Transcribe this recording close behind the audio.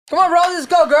Come on, bro. Let's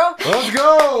go, girl. Let's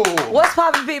go. What's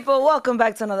poppin', people? Welcome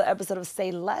back to another episode of Say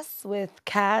Less with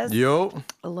Kaz. Yo.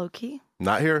 Low-key.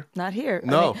 Not here. Not here.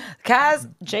 No.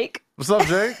 Kaz, Jake. What's up,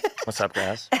 Jake? What's up,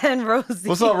 guys? And Rosie.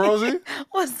 What's up, Rosie?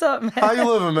 What's up, man? How you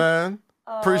living, man?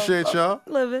 Appreciate y'all.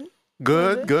 Living.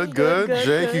 Good. Good,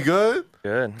 Jake, you good?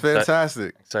 Good.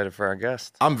 Fantastic. Excited for our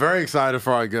guest. I'm very excited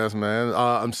for our guest, man.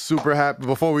 I'm super happy.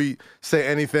 Before we say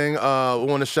anything, we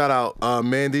want to shout out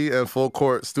Mandy and Full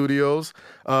Court Studios.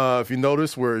 If you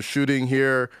notice, we're shooting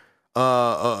here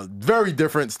a very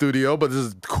different studio, but this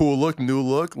is cool look, new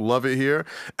look. Love it here.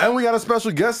 And we got a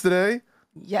special guest today.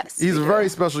 Yes. He's a very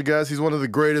special guest. He's one of the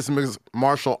greatest mixed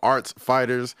martial arts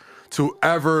fighters to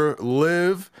ever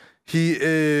live. He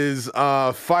is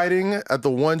fighting at the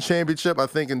One Championship, I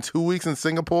think, in 2 weeks in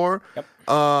Singapore. Yep.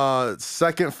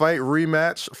 Second fight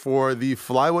rematch for the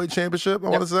Flyweight Championship, I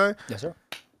want to say. Yes, sir.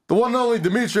 The one and only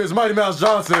Demetrius Mighty Mouse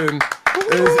Johnson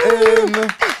is in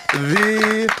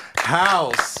the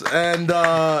house. And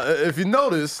if you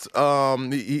noticed,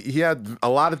 he had a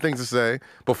lot of things to say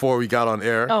before we got on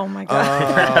air. Oh, my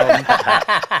God.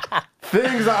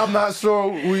 Things I'm not sure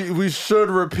we should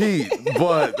repeat,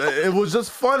 but it was just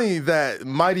funny that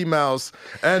Mighty Mouse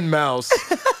and Mouse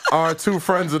are two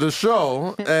friends of the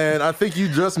show, and I think you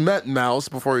just met Mouse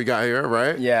before you got here,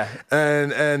 right? Yeah.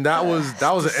 And that was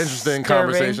an interesting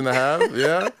conversation to have.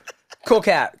 Yeah. Cool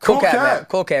cat. Cool cat. Man.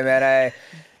 Cool cat, man. I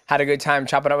had a good time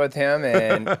chopping up with him,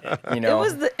 and It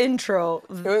was the intro.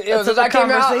 It was I came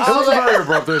out. It was a very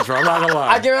abrupt intro. I'm not gonna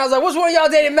lie. I came out. I was like, "Which one of y'all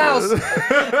dating Mouse?"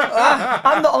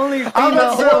 I'm the only I'm female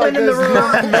not saying woman in the there's room.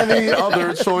 not many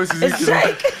other choices you It's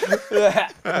can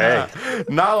Jake. Hey,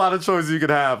 Not a lot of choices you could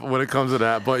have when it comes to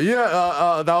that. But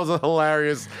yeah, that was a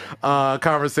hilarious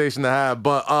conversation to have.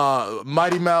 But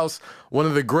Mighty Mouse, one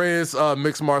of the greatest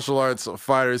mixed martial arts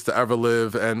fighters to ever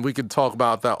live. And we could talk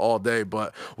about that all day.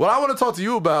 But what I want to talk to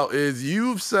you about is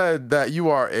you've said that you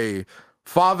are a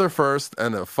father first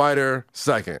and a fighter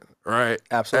second, right?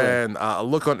 Absolutely. And I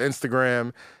look on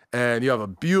Instagram and you have a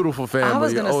beautiful family. I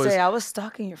was You going to always- say, I was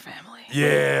stalking your family.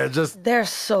 Yeah, just They're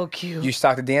so cute. You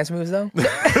stalked the dance moves though. that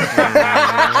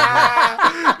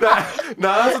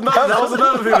was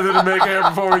another thing that didn't make air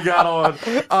before we got on.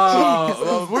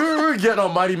 We were getting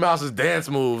on Mighty Mouse's dance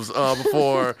moves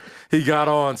before he got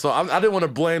on, so I didn't want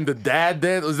to blame the dad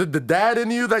dance. Was it the dad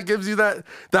in you that gives you that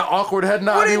awkward head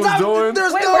nod he was doing?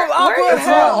 There's Wait, no where are you awkward from?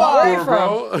 head. Where are you Awkward,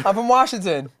 from? bro. I'm from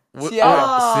Washington. Seattle,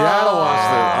 Seattle.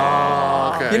 Washington.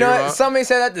 Oh, okay. You know what? Somebody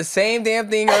said that the same damn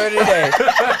thing earlier today.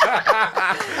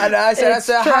 And I said,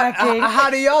 how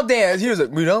do y'all dance? He was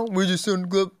like, we just in the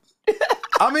club.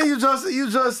 I mean, you just,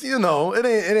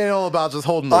 it ain't all about just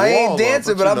holding the wall. I ain't up,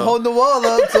 dancing, but you I'm know, holding the wall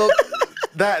up. So.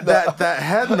 that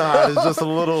head nod is just a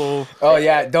little. Oh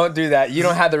yeah, don't do that. You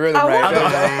don't have the rhythm I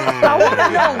right. want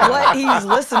to know what he's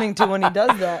listening to when he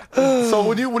does that. So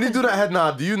when you do that head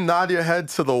nod, do you nod your head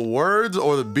to the words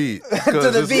or the beat? to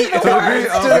the beat. To the beat.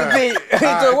 To the beat.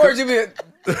 To the words you be.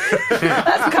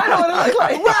 That's kind of what it looked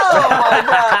like. Oh my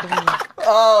god.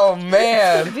 Oh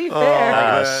man. To be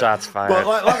fair. shots fired.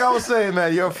 But like I was saying,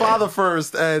 man, you're a father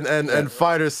first and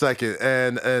fighter second,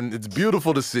 and it's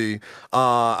beautiful to see.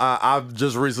 I've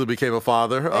just recently became a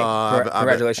father.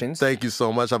 Congratulations. Thank you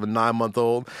so much. I have a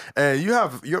 9-month-old, and you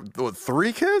have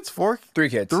 3 kids, 4, 3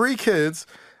 kids. 3 kids.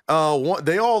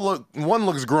 One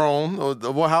looks grown.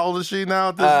 How old is she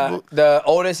now? The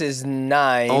oldest is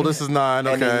 9. Oldest is 9.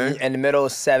 Okay. And the middle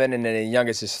is 7, and then the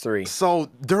youngest is 3. So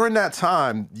during that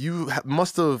time, you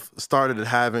must have started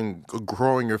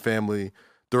growing your family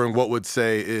during what would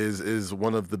say is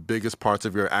one of the biggest parts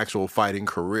of your actual fighting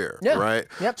career, Yeah. right?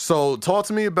 Yep. So talk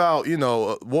to me about,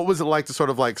 what was it like to sort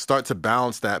of like start to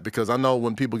balance that? Because I know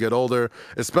when people get older,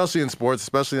 especially in sports,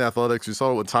 especially in athletics, you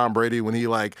saw it with Tom Brady when he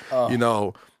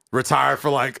retired for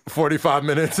like 45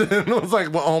 minutes and was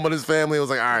like went home with his family. It was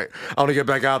like, all right, I want to get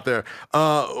back out there.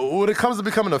 When it comes to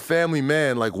becoming a family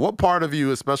man, like what part of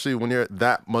you, especially when you're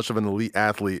that much of an elite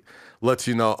athlete, lets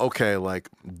you know, okay, like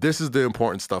this is the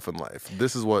important stuff in life.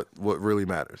 This is what really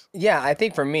matters. Yeah, I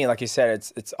think for me, like you said,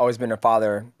 it's always been a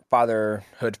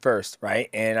fatherhood first, right?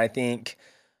 And I think,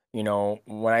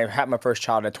 when I had my first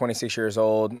child at 26 years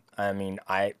old, I mean,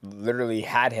 I literally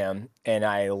had him, and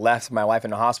I left my wife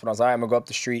in the hospital. I was like, all right, I'm gonna go up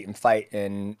the street and fight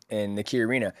in the Key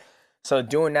Arena. So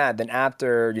doing that, then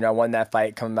after, I won that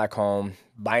fight, coming back home,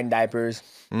 buying diapers,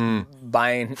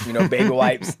 buying, baby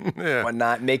wipes, Yeah.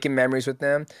 whatnot, making memories with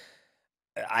them.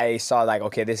 I saw like,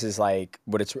 okay, this is like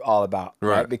what it's all about,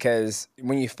 right? Because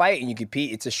when you fight and you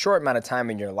compete, it's a short amount of time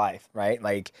in your life, right?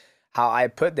 Like how I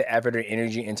put the effort and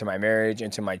energy into my marriage,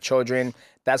 into my children,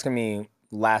 that's going to be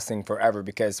lasting forever,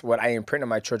 because what I imprint on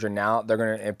my children now, they're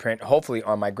going to imprint hopefully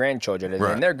on my grandchildren and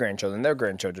then their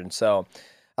grandchildren. So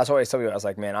that's why I always tell people, I was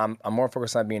like, man, I'm more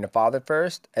focused on being a father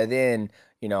first, and then,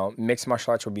 you know, mixed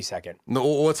martial arts will be second. No,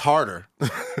 what's harder?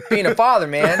 Being a father,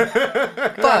 man. You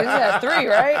got 3,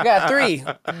 right? I got 3.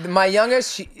 My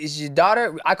youngest, she is your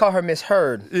daughter. I call her Miss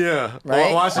Heard. Yeah.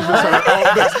 Right? Why should Miss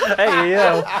Hey,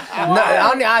 yo.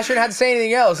 No, I shouldn't have to say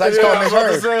anything else. I just call Yeah, her I was Miss about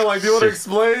to Heard. say, like, do you want to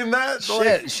explain that?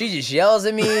 Shit, she just yells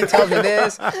at me, tells me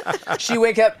this. She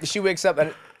wakes up,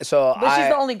 and so But she's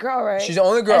the only girl, right? She's the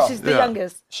only girl. And she's the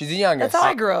youngest. She's the youngest. That's how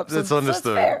I grew up. So It's so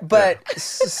understood. fair. But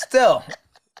still,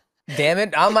 damn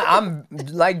it, I'm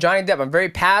like Johnny Depp. I'm very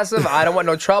passive. I don't want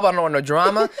no trouble. I don't want no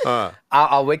drama.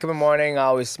 I'll wake up in the morning.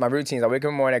 My routines. I wake up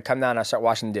in the morning. I come down. I start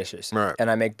washing dishes. Right.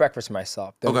 And I make breakfast for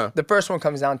myself. The first one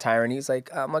comes down, Tyron. He's like,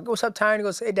 I'm like, what's up, Tyron? He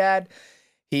goes, hey, Dad.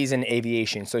 He's in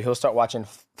aviation, so he'll start watching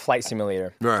Flight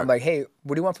Simulator. Right. I'm like, hey,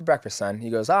 what do you want for breakfast, son? He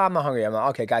goes, I'm not hungry. I'm like,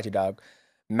 okay, got you, dog.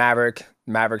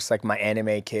 Maverick's like my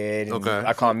anime kid. And Okay.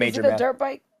 I call him Is Major it a Man. dirt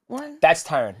bike one? That's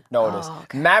Tyron. No, it is.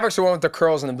 okay. Maverick's the one with the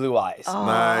curls and the blue eyes.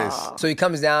 Nice. So he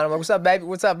comes down. I'm like, what's up, baby?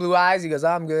 What's up, blue eyes? He goes,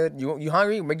 I'm good. You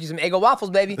hungry? Make you some Eggo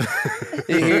waffles, baby.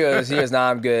 he goes, nah,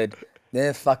 I'm good.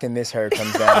 Then fucking Miss Heard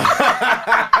comes down.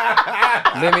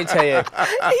 Let me tell you.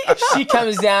 She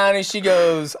comes down and she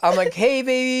goes, I'm like, hey,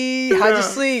 baby, how'd you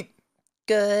sleep?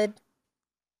 Good.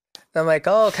 I'm like,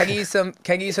 oh, can I get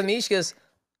you some meat? She goes,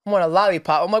 I want a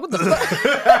lollipop. I'm like, what the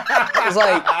fuck? I was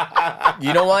like,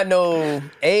 you don't want no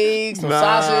eggs, no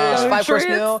sausage, 5-course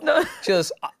meal? No. She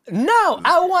goes, no,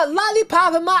 I want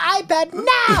lollipop in my iPad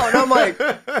now. And I'm like,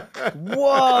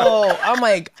 whoa. I'm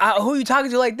like, who are you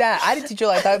talking to like that? I didn't teach you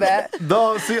like that.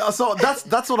 No, see, so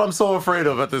that's what I'm so afraid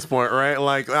of at this point, right?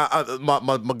 Like,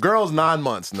 my girl's 9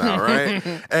 months now, right?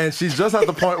 And she's just at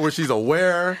the point where she's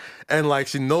aware and like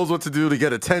she knows what to do to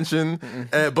get attention,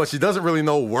 but she doesn't really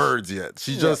know words yet.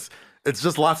 She just, it's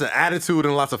just lots of attitude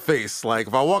and lots of face. Like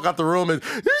if I walk out the room and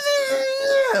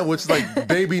which is like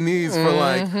baby needs for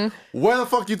like, where the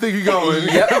fuck you think you going?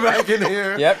 Get back in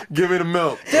here. Give me the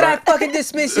milk. Did I fucking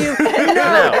dismiss you?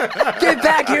 No. Get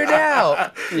back here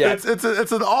now. Yeah.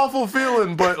 It's an awful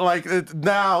feeling, but like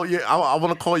now, I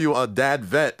want to call you a dad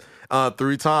vet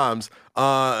 3 times.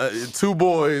 2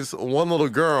 boys, 1 little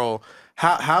girl.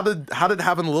 How did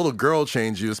having a little girl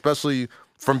change you, especially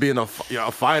from being a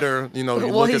fighter? You know,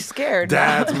 Well, he's scared.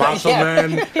 Dad's macho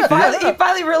man. He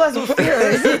finally realized what fear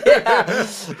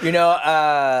is. You know,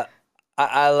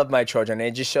 I love my children.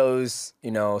 It just shows, you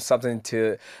know, something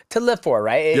to live for,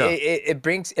 right? It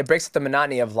breaks up the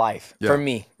monotony of life for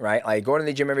me, right? Like going to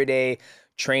the gym every day,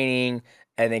 training,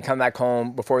 and then come back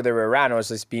home. Before they were around, it was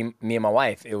just me and my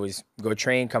wife. It was go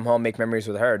train, come home, make memories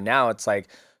with her. Now it's like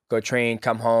go train,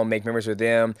 come home, make memories with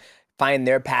them. Find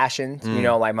their passions, you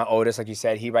know, like my oldest, like you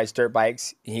said, he rides dirt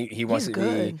bikes. He wants to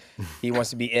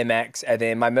be MX. And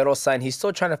then my middle son, he's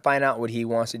still trying to find out what he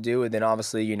wants to do. And then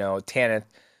obviously, you know, Tanith,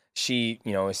 she's a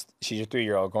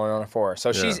 3-year-old going on a 4.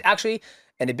 So she's actually,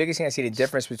 and the biggest thing I see the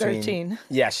difference between 13.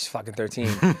 Yeah, she's fucking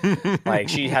 13. Like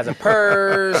she has a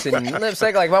purse and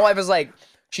lipstick. Like my wife is like,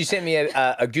 she sent me a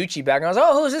Gucci bag, and I was like,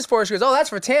 oh, who's this for? She goes, oh, that's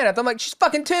for Tanith. I'm like, she's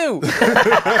fucking 2.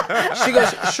 She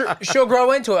goes, she'll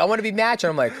grow into it. I want to be matching.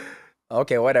 I'm like,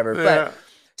 okay, whatever. But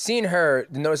seeing her,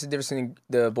 notice the difference between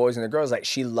the boys and the girls, like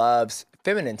she loves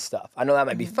feminine stuff. I know that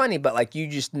might be funny, but like you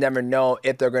just never know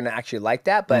if they're going to actually like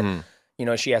that. But you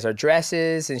know, she has her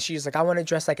dresses and she's like, I want to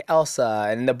dress like Elsa.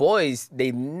 And the boys,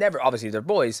 they never, obviously they're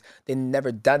boys, they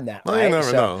never done that, Well, right? you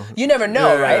never know. You never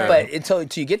know, right? Yeah. But until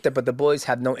you get there, but the boys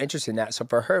have no interest in that. So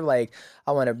for her, like,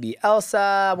 I want to be Elsa,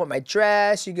 I want my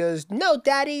dress. She goes, no,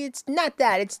 Daddy, it's not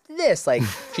that, it's this. Like,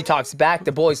 she talks back.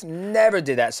 The boys never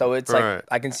did that. So it's like,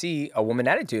 I can see a woman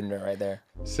attitude in her right there.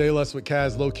 Say Less with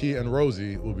Kaz, Low-Key, and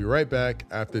Rosie. We'll be right back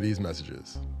after these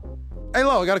messages. Hey,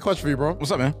 Lo, I got a question for you, bro.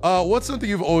 What's up, man? What's something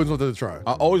you've always wanted to try?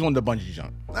 I always wanted to bungee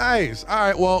jump. Nice. All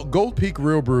right. Well, Gold Peak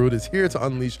Real Brewed is here to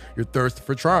unleash your thirst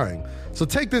for trying. So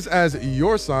take this as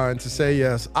your sign to say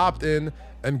yes, opt in,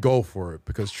 and go for it,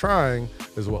 because trying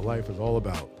is what life is all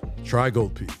about. Try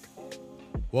Gold Peak.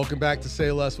 Welcome back to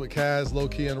Say Less with Kaz,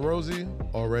 Low-Key, and Rosie.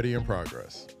 Already in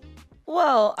progress.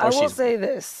 Well, I will she's- say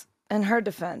this in her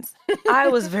defense. I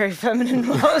was very feminine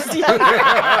when I was younger.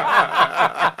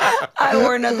 I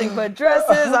wore nothing but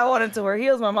dresses. I wanted to wear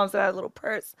heels. My mom said I had a little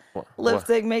purse,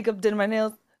 lipstick, makeup, did my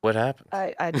nails. What happened?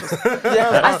 I just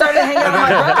I started hanging out with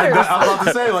my brothers. I was about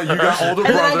to say, like, you got older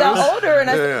And brothers. then I got older, and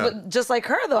Yeah. but just like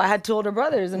her though, I had 2 older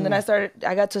brothers, and then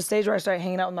I got to a stage where I started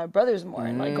hanging out with my brothers more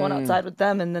and like going outside with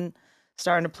them, and then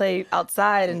starting to play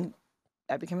outside, and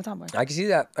I became a tomboy. I can see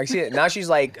that. I can see it. Now she's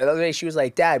like, the other day she was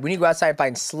like, Dad, we need to go outside and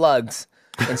find slugs.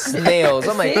 and snails.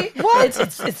 I'm like, See? What?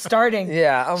 It's starting.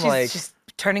 yeah. I'm She's like, just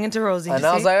turning into Rosie. and you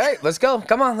I was see? like, all right, let's go.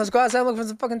 Come on, let's go outside and look for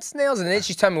some fucking snails. And then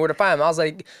she's telling me where to find them. I was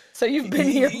like, so you've been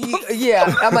here.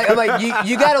 yeah. I'm like,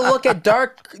 you got to look at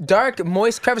dark,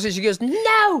 moist crevices. She goes,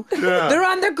 no, they're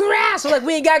on the grass. I'm like,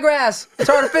 we ain't got grass.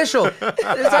 It's artificial. It's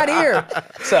out here.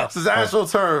 So This is actual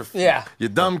turf. Yeah. You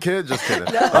dumb kid. Just kidding.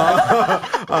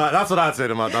 That's what I'd say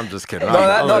to my. I'm just kidding.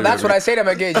 no, that's what I say to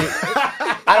my kids.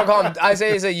 I don't call them. I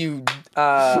say you.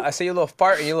 I say you little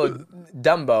fart and you little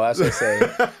Dumbo. That's what I say.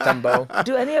 Dumbo.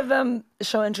 Do any of them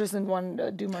show interest in wanting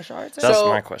to do martial arts? That's So,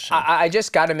 my question. I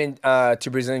just got him in to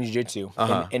Brazilian Jiu-Jitsu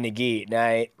in the gi.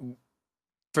 And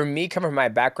for me, coming from my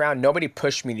background, nobody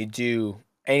pushed me to do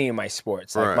any of my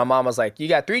sports. Like Right. my mom was like, "You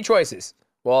got 3 choices."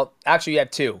 Well, actually, you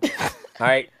have 2. All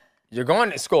right, you're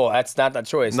going to school. That's not that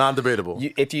choice. Non-debatable.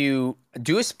 If you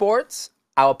do sports,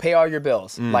 I'll pay all your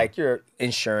bills, like your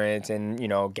insurance and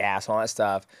gas, all that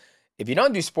stuff. If you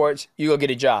don't do sports, you go get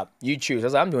a job. You choose. I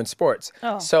was like, I'm doing sports.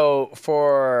 Oh. So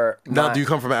for Now, do you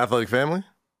come from an athletic family?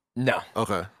 no,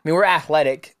 Okay. I mean we're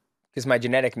athletic because my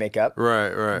genetic makeup.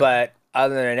 Right. But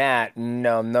other than that,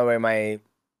 no, nobody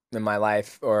in my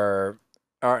life or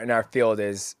in our field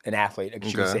is an athlete, I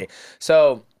guess you could Okay. say.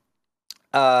 So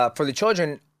for the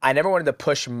children, I never wanted to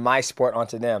push my sport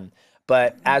onto them.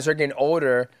 But as they're getting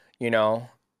older,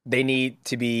 they need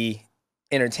to be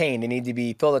entertained. They need to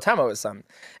be fill the time out with something.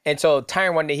 And so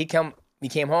Tyron one day he came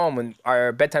home and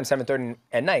our bedtime 7:30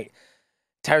 at night.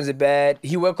 Tyron's in bed.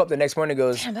 He woke up the next morning and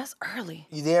goes, Damn, that's early.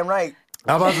 "You damn right."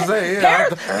 I'm about to say, yeah.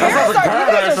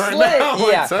 Parents are slick.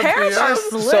 Yeah. 10 Parents p.m. are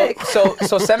slick.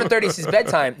 So 7:30 is his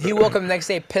bedtime. He woke up the next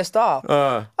day pissed off.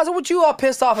 I was like, "What you all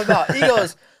pissed off about?" He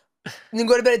goes, "You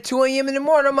go to bed at 2 a.m. in the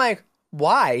morning." I'm like,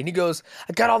 "Why?" And he goes,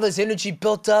 "I got all this energy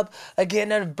built up.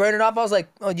 Again, and burn it off." I was like,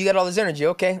 "Oh, you got all this energy?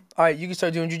 Okay, all right, you can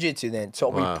start doing jiu-jitsu then." So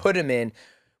we put him in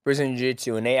Brazilian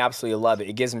jiu-jitsu, and they absolutely love it.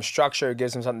 It gives them structure. It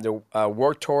gives them something to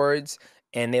work towards,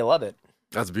 and they love it.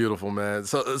 That's beautiful, man.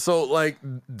 So like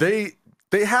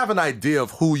they have an idea of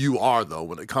who you are though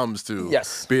when it comes to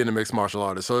Yes. being a mixed martial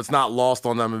artist. So it's not lost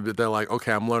on them. They're like,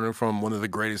 okay, I'm learning from one of the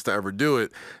greatest to ever do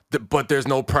it, but there's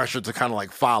no pressure to kind of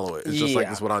like follow it. It's just like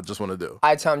Yeah. this is what I just want to do.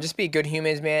 I tell them just be good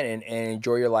humans, man, and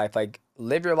enjoy your life. Like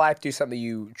live your life, do something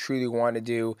you truly want to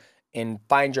do, and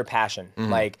find your passion.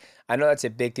 Like I know that's a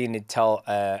big thing to tell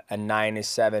a 9, a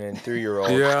 7, and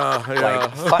 3-year-old. Yeah.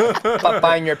 Like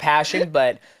find your passion.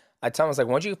 But I tell them it's like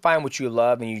once you find what you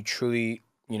love and you truly,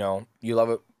 you love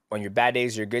it on your bad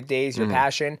days, your good days, your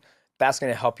passion. That's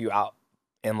gonna help you out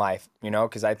in life.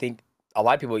 Because I think a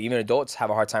lot of people, even adults, have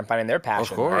a hard time finding their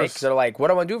passion. Right? course. Because they're like, what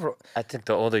do I want to do for? I think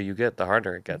the older you get, the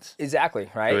harder it gets. Exactly.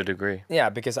 Right. To a degree. Yeah,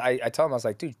 because I tell them, I was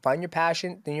like, dude, find your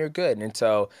passion, then you're good. And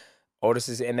so oldest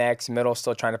is MX, middle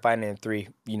still trying to find it, and 3,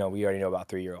 we already know about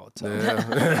 3-year-olds. So.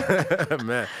 Yeah.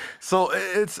 Man. So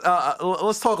it's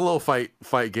let's talk a little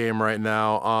fight game right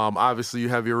now. Obviously you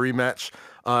have your rematch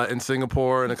in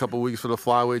Singapore in a couple weeks for the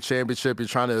flyweight championship. You're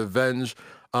trying to avenge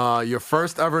your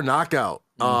first ever knockout.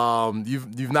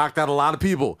 You've knocked out a lot of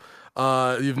people.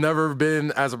 You've never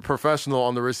been as a professional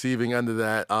on the receiving end of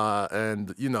that,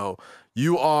 and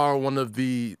you are one of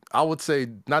the, I would say,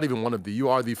 not even one of the, you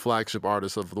are the flagship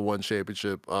artist of the One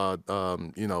Championship,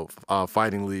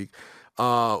 fighting league.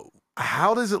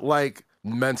 How does it like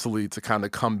mentally to kind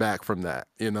of come back from that?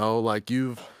 Like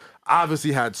you've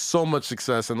obviously had so much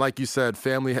success, and like you said,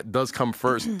 family does come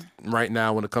first right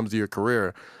now when it comes to your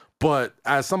career. But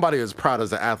as somebody as proud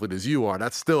as an athlete as you are,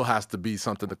 that still has to be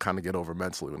something to kind of get over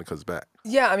mentally when it comes back.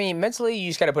 Yeah, I mean, mentally, you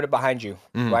just got to put it behind you,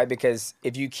 right? Because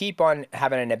if you keep on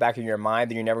having it in the back of your mind,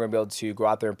 then you're never going to be able to go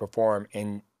out there and perform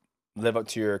and live up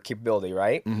to your capability,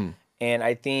 right? And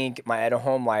I think my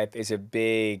at-home life is a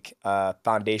big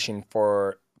foundation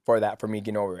for that, for me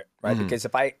getting over it, right? Because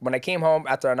when I came home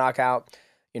after a knockout,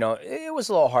 it was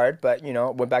a little hard, but,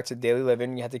 went back to daily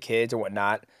living, you had the kids and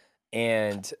whatnot.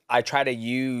 And I try to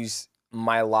use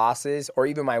my losses or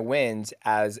even my wins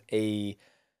as I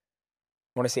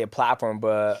want to say a platform,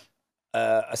 but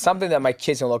something that my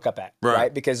kids can look up at,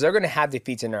 right? Because they're going to have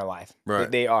defeats in their life.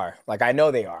 Right. They are. Like, I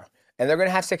know they are. And they're going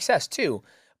to have success too.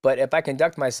 But if I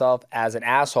conduct myself as an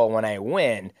asshole when I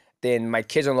win, then my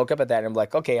kids will look up at that and be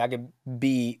like, okay, I could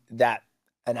be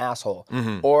an asshole.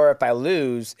 Or if I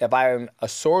lose, if I'm a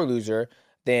sore loser,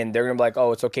 then they're going to be like,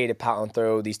 oh, it's okay to pout and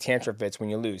throw these tantrum fits when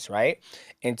you lose, right?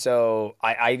 And so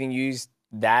I even use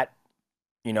that,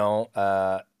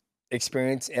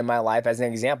 experience in my life as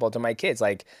an example to my kids.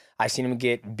 Like, I've seen them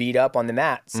get beat up on the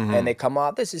mats, and they come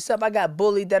off, this is stuff, I got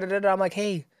bullied, da-da-da-da. I'm like,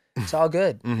 hey, it's all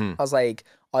good. I was like,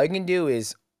 all you can do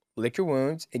is lick your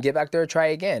wounds, and get back there and try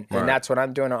again. Right. And that's what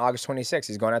I'm doing on August 26th.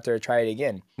 He's going out there to try it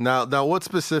again. Now, what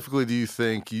specifically do you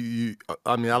think you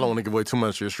I mean, I don't want to give away too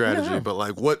much of your strategy, but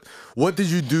like, what did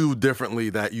you do differently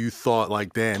that you thought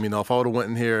like, damn, if I would have went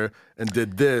in here and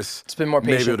did this, Just been more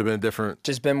patient. maybe it would have been different.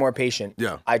 Just been more patient.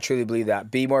 Yeah. I truly believe that.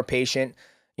 Be more patient.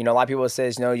 A lot of people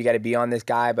says, no, you got to be on this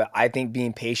guy, but I think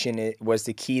being patient was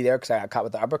the key there because I got caught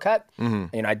with the uppercut.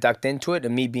 Mm-hmm. I ducked into it,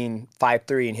 and me being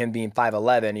 5'3" and him being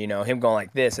 5'11", him going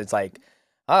like this, it's like,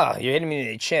 oh, you're hitting me in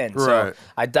the chin. Right. So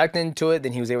I ducked into it,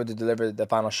 then he was able to deliver the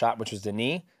final shot, which was the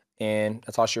knee, and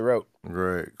that's all she wrote.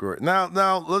 Great.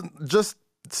 Now, just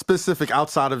specific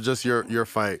outside of just your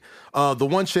fight, the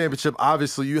one championship.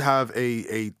 Obviously, you have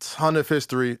a ton of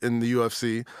history in the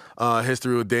UFC.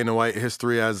 History with Dana White,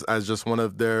 history as just one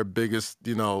of their biggest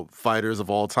fighters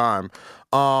of all time.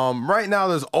 Right now,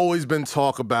 there's always been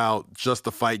talk about just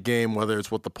the fight game, whether it's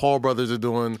what the Paul brothers are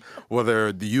doing,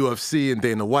 whether the UFC and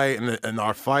Dana White and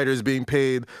our fighters being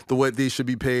paid the way they should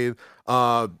be paid.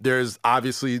 There's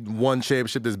obviously one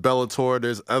championship. There's Bellator.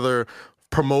 There's other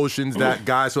promotions that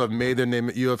guys who have made their name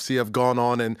at UFC have gone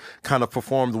on and kind of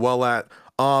performed well at.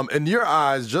 In your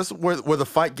eyes, just where the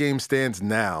fight game stands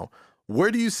now, where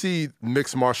do you see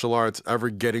mixed martial arts ever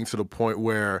getting to the point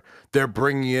where they're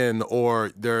bringing in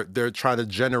or they're trying to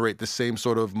generate the same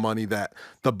sort of money that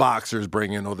the boxers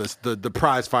bring in or the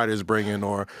prize fighters bring in,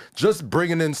 or just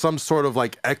bringing in some sort of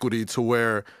like equity to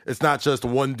where it's not just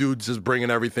one dude just bringing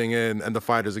everything in and the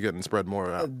fighters are getting spread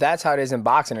more out? That's how it is in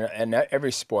boxing and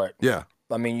every sport. Yeah.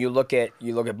 I mean, you look at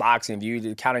boxing. If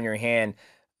you count on your hand,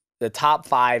 the top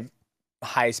 5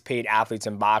 highest paid athletes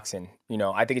in boxing.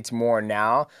 I think it's more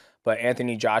now. But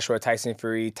Anthony Joshua, Tyson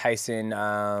Fury, Tyson,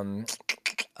 not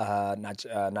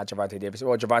Gervonta Davis.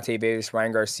 Well, Gervonta Davis,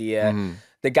 Ryan Garcia,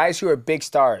 the guys who are big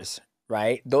stars,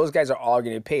 right? Those guys are all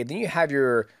getting paid. Then you have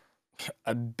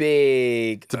a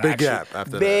big gap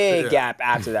after that. Big gap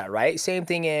after that, right? Same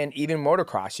thing in even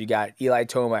motocross. You got Eli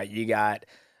Tomac, you got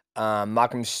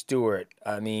Malcolm Stewart.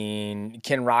 I mean,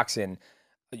 Ken Roxon.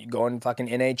 You go in fucking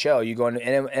NHL. You go in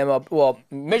MLB. Well,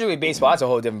 Major League Baseball, that's a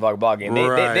whole different fucking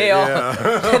ballgame. They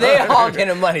all they all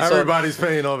getting money. Everybody's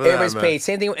paying over that. Everybody's paid.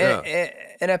 Same thing with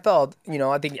NFL.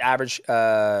 I think the average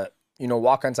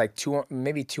walk-on's like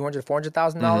maybe $200,000,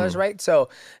 $400,000, right? So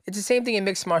it's the same thing in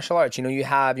mixed martial arts. You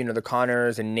have the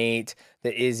Connors and Nate,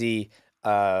 the Izzy,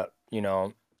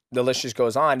 the list just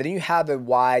goes on. And then you have a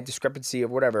wide discrepancy of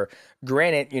whatever.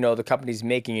 Granted, the company's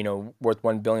making, worth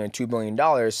 $1 billion, $2 billion.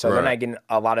 So they're not getting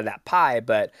a lot of that pie.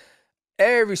 But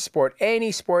every sport,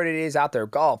 any sport it is out there,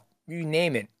 golf, you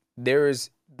name it, there is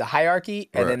the hierarchy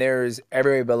and then there's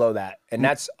everybody below that. And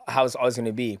that's how it's always going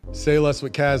to be. Say Less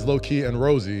with Kaz, Low-Key, and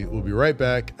Rosie. We'll be right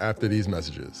back after these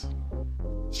messages.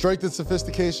 Strength and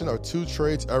sophistication are 2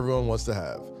 traits everyone wants to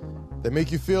have. They make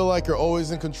you feel like you're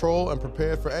always in control and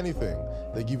prepared for anything.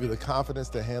 They give you the confidence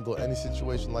to handle any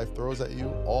situation life throws at you,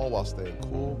 all while staying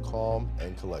cool, calm,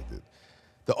 and collected.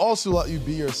 They also let you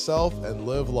be yourself and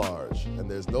live large. And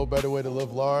there's no better way to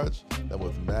live large than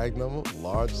with Magnum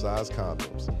large-size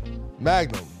condoms.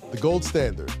 Magnum, the gold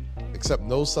standard, except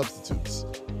no substitutes.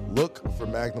 Look for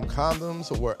Magnum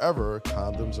condoms wherever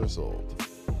condoms are sold.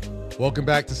 Welcome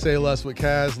back to Say Less with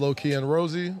Kaz, Low-Key, and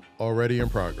Rosie, already in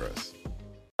progress.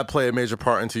 Play a major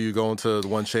part into you going to the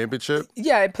one championship?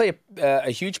 Yeah, it played a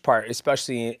huge part,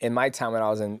 especially in my time when I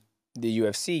was in the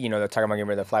UFC. They're talking about getting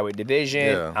rid of the flyweight division.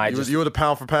 Yeah, you were the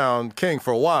pound for pound king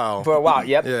for a while.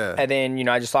 Yep. Yeah. And then,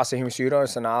 I just lost to Human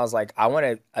Cejudo, and I was like, I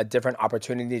want a different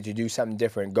opportunity to do something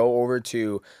different. Go over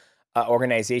to an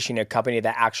organization, a company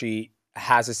that actually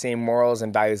has the same morals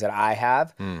and values that I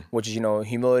have, which is,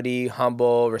 humility,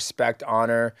 humble, respect,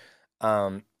 honor,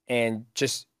 and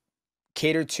just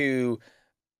cater to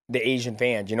the Asian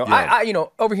fans. I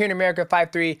over here in America,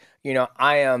 5'3",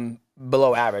 I am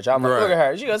below average. I'm like, look at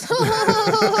her. She goes, you're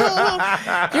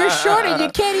short and you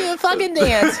can't even fucking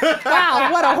dance. Wow,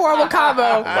 what a horrible combo.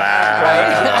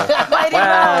 Wow. Right?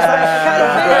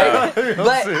 Wow.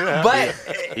 But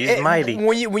He's mighty.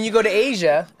 When you go to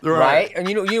Asia, right? And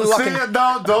you walk in,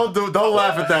 don't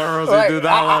laugh at that, Rosie. right, Do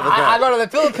not laugh at that. I go to the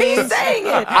Philippines. saying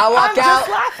it. I walk I'm out. just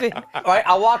laughing. Right,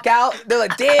 I walk out. They're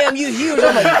like, "Damn, you huge."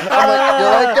 I'm like, "You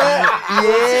like that?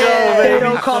 Yeah." They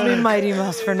don't call me Mighty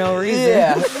Mouse for no reason.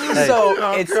 Yeah. So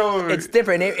it's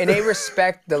different, and they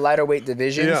respect the lighter weight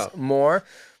divisions more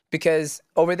because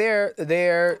over there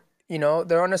they're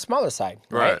on the smaller side,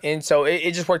 right? And so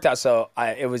it just worked out. So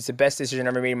it was the best decision I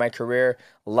ever made in my career.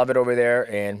 Love it over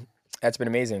there, and that's been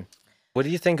amazing. What do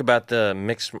you think about the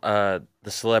mixed, the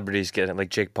celebrities getting, like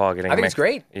Jake Paul getting I think mixed? it's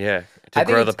great. Yeah. I To think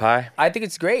grow the it's- pie? I think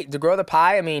it's great to grow the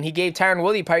pie. I mean, he gave Tyron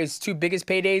Woodley probably his 2 biggest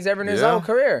paydays ever in his Yeah. whole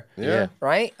career. Yeah.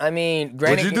 Right? I mean, Would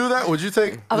granted, you do that? Would you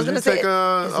take? I was Would you gonna say, take is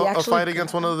he a actually- fight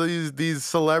against one of these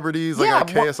celebrities, like Yeah, a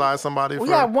KSI somebody? Well,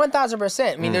 For, yeah,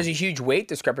 1,000%. I mean, there's a huge weight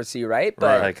discrepancy, right?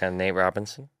 But Like Nate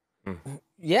Robinson?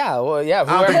 yeah, well, yeah. I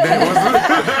don't Whoever, think Dave was.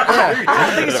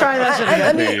 I think he's trying that shit I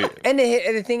again. mean, and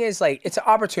the thing is, like, it's an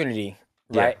opportunity,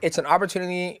 right? Yeah. It's an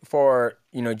opportunity for,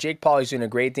 Jake Paul is doing a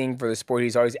great thing for the sport.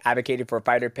 He's always advocated for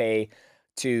fighter pay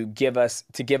to give us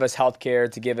health care,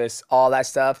 to give us all that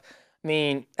stuff. I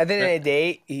mean, at the end of the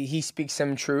day, he speaks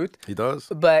some truth, He does.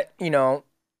 but, Is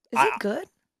it good?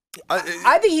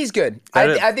 I think he's good.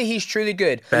 Better- I think he's truly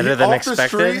good. Better than Off the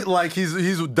expected? street, like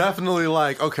he's definitely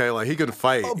like, okay, like he could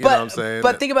fight. You know what I'm saying?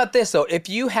 But think about this though. If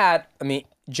you had, I mean,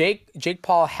 Jake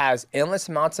Paul has endless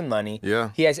amounts of money.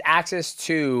 Yeah. He has access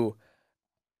to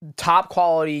top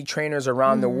quality trainers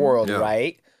around the world, Yeah.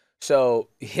 right? So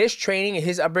his training and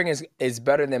his upbringing is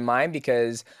better than mine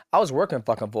because I was working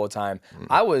fucking full time.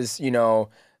 I was,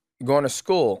 going to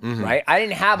school, right? I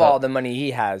didn't have all the money he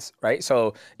has, right?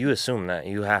 So You assume that.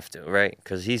 You have to, right?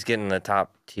 Because he's getting the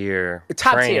top tier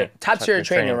Top training. tier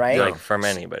training, right? Like from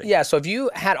anybody. yeah, so if you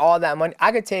had all that money,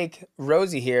 I could take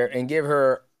Rosie here and give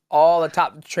her all the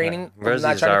top training. I'm not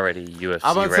Rosie's trying to- already UFC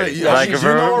I'm about to say, ready. yeah, Like, you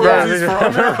know where yeah. Rosie's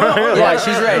from? Yeah,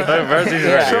 she's ready. Rosie's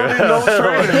Yeah. ready. No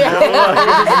training.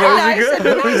 Nice, it'd be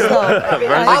nice though. It'd be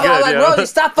nice. I'm good, like, yeah. Rosie,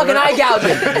 stop fucking eye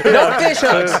gouging. No fish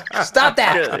hooks. Stop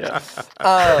that.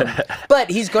 But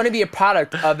he's going to be a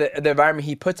product of the environment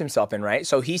he puts himself in, right?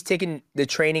 So he's taking the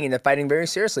training and the fighting very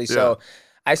seriously. So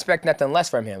I expect nothing less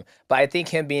from him. But I think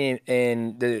him being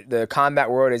in the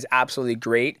combat world is absolutely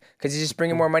great because he's just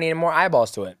bringing more money and more eyeballs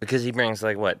to it. Because he brings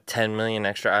like what 10 million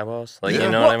extra eyeballs, like you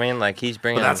know Well- what I mean? Like he's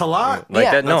bringing. that's a lot. Like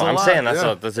Yeah. that. No, That's a I'm lot, saying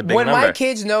yeah. that's a big When number. my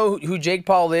kids know who Jake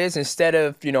Paul is, instead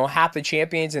of half the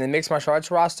champions in the mixed martial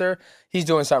arts roster, he's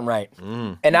doing something right.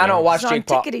 And I don't watch It's on Jake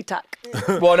Paul. tickety tock.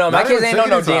 Well, no, my Not kids even ain't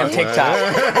know no damn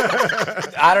TikTok.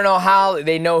 TikTok. I don't know how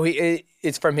they know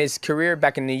it's from his career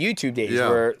back in the YouTube days, Yeah.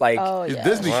 where like Oh He's yeah.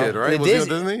 Disney kid, right? the Was he on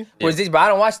Disney? was Disney, but I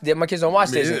don't watch. My kids don't watch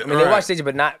Me Disney. I either, mean, they right. watch Disney,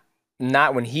 but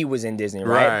not when he was in Disney,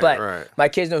 right? Right, but right. my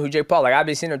kids know who Jake Paul. Like I've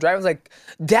been seeing them drive. I was like,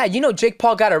 Dad, Jake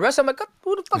Paul got arrested. I'm like,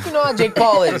 who the fuck you know how Jake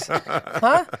Paul is?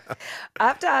 Huh? I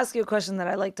have to ask you a question that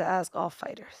I like to ask all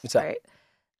fighters. What's that? Right?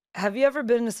 Have you ever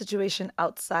been in a situation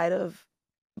outside of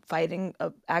fighting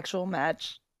an actual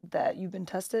match that you've been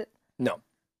tested No,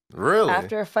 Really?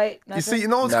 after a fight? You see, nothing? you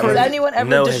know what's No, Has crazy? anyone ever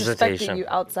No disrespected hesitation. you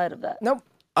outside of that? nope.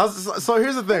 So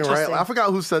here's the thing, right? Interesting. I forgot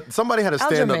who said somebody had a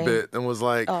stand-up Aljamain. bit and was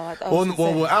like, Oh, I thought it well, was when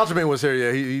insane. Aljamain was here,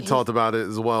 yeah, he talked about it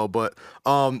as well. But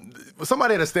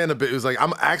somebody had a stand-up bit. It was like,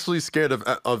 I'm actually scared of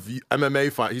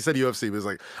MMA fight. He said UFC, but he was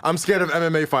like, I'm scared of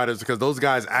MMA fighters because those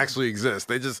guys actually exist.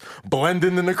 They just blend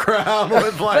in the crowd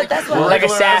with like that's what- Like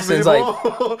regular-ass assassins,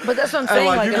 people. But that's what I'm And saying.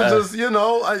 like you Like, can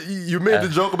just, you made the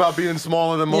joke about being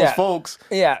smaller than most Yeah. folks,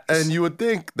 Yeah. and you would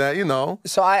think that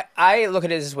So I look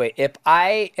at it this way: if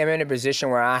I am in a position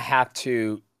where I have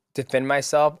to defend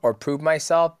myself or prove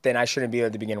myself, then I shouldn't be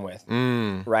able to begin with,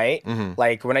 right?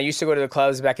 Like when I used to go to the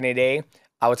clubs back in the day,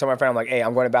 I would tell my friend, I'm like, "Hey,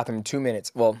 I'm going to the bathroom in 2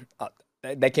 minutes." Well,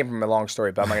 that came from a long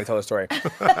story, but I'm not gonna tell the story.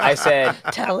 I said,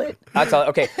 tell it. "I'll tell."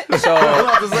 Okay, so I'm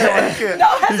about to say, like,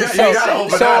 you gotta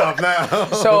open that up now.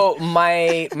 so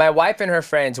my wife and her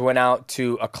friends went out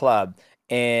to a club,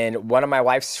 and one of my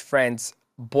wife's friends'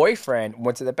 boyfriend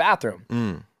went to the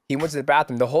bathroom. He went to the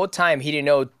bathroom. The whole time he didn't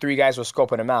know 3 guys were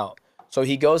scoping him out. So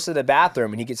he goes to the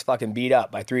bathroom and he gets fucking beat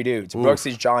up by 3 dudes. Brooks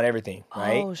his jaw and everything,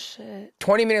 right? Oh shit.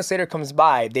 20 minutes later comes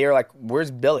by. They're like, "Where's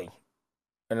Billy?"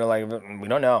 And they're like, "We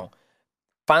don't know."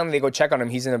 Finally, they go check on him.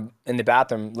 He's in the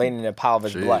bathroom, laying in a pile of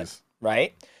his blood, Jeez.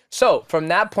 right? So from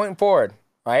that point forward,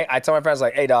 right, I tell my friends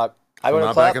like, "Hey, dog, I go to the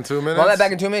not club. back in 2 If I'm minutes? not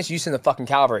back in 2 minutes. You send the fucking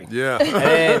cavalry." Yeah.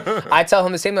 And then I tell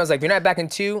him the same thing. I was like, "If you're not back in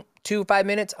 5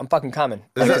 minutes, I'm fucking coming."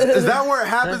 Is that where it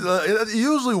happens? It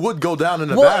usually would go down in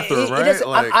the bathroom, it right? doesn't-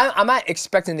 Like, I'm not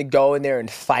expecting to go in there and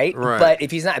fight, Right. but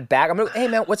if he's not back, I'm like, "Hey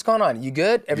man, what's going on? You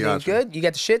good? Everything's Gotcha. good? You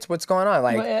got the shits? What's going on?"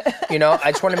 Like, Yeah.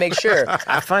 I just want to make sure.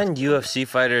 I find UFC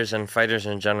fighters and fighters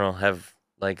in general have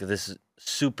like this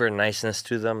super niceness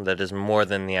to them that is more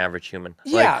than the average human.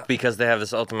 Yeah. Like, because they have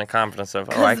this ultimate confidence of,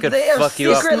 I could they are fuck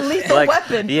you up. secret lethal like,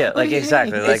 weapon. Yeah, What like do you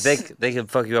exactly. mean? Like It's- they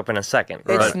could fuck you up in a second.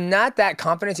 It's But, not that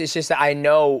confidence. It's just that I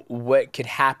know what could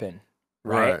happen,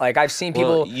 right? Right. Like I've seen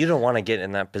well, people you don't want to get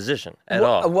in that position at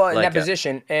well, all. well, in Like, that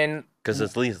position, and because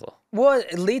it's lethal. well,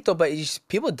 lethal, but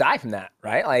people die from that,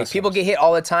 right? Like people get hit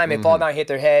all the time. They fall down, hit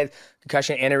their head,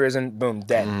 concussion, aneurysm, boom,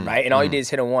 dead, right? And all you did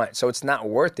is hit them once, so it's not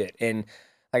worth it. And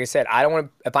like I said, I don't want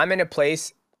to. If I'm in a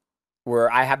place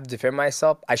where I have to defend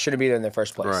myself, I shouldn't be there in the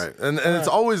first place. Right, and it's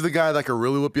always the guy that can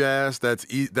really whip your ass. That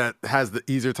has the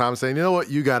easier time saying, you know what,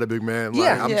 you got it, big man. Like,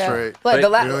 Yeah. I'm Yeah. straight. Like You the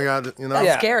don't got, you know.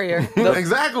 That's scarier.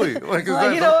 Exactly. Like, is Like,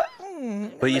 that you know what?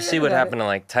 But you see what happened to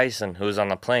like Tyson, who was on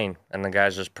the plane, and the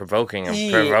guy's just provoking him,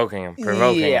 Yeah. provoking him,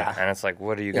 provoking Yeah. him, and it's like,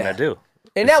 what are you Yeah. gonna do?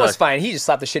 And It's that was like- fine. He just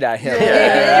slapped the shit out of him.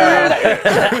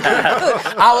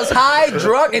 I was high,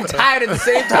 drunk, and tired at the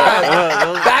same time.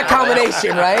 That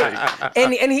combination, right?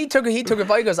 And he took it. He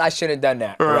goes, I shouldn't have done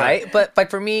that, right? But like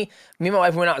for me and my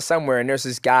wife went out somewhere, and there's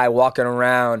this guy walking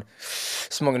around,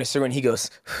 smoking a cigarette, and he goes,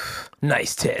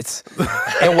 "Nice tits,"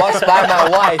 and walks by my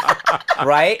wife,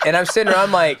 right? And I'm sitting there.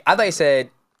 I'm like, I thought he said,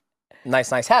 "Nice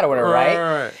hat" or whatever,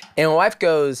 right? And my wife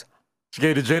goes. She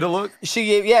gave the Jada look? She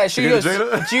gave, yeah, she gave goes,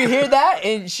 Jada? "Do you hear that?"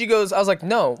 And she goes, I was like,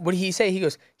 "No, what did he say?" He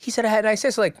goes, "He said I had nice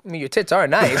tits." Like, I mean, your tits are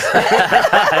nice.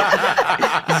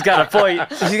 He's got a point.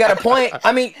 She's got a point.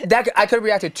 I mean, that I could have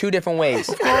reacted two different ways,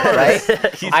 right?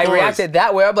 I reacted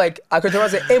that way. I'm like, I could turn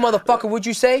around and say, "Hey, motherfucker, what'd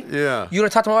you say? Yeah. You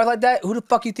want to talk to my wife like that? Who the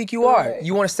fuck you think you are?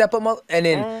 You want to step up, and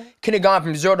then could have gone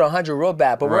from 0 to 100 real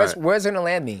bad. But Right. where's it gonna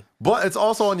land me? But it's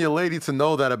also on your lady to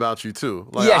know that about you too.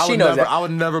 Like, Yeah, I she would knows never, that. I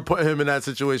would never put him in that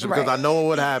situation because I know what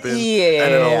would happen. Yeah.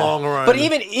 And in the long run. But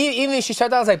even if she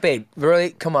started out, I was like, babe,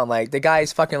 really? Come on, like the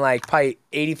guy's fucking like probably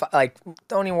 85. Like,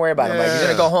 don't even worry about him. Like, he's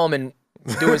gonna Yeah. go home and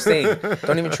do his thing.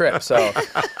 Don't even trip. So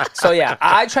yeah,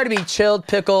 I try to be chilled,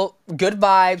 pickle, good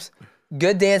vibes,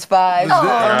 good dance vibes.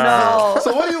 Oh, no.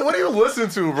 So what do you listen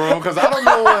to, bro? Because I don't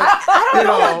know what you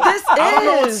know. this I don't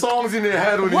know what is. songs in your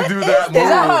head when What you do is that. this? Move Is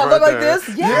that how I right look like there. this?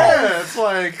 Yes. Yeah, it's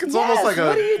like it's almost like a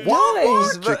what are you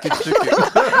what? doing? Chicken.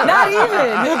 Not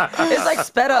even. It's like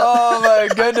sped up. Oh my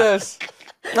goodness.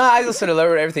 No, I listen to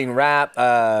everything: rap,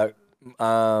 punk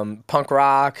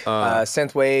rock,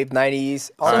 synthwave,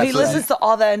 90s. So he so listens to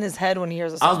all that in his head when he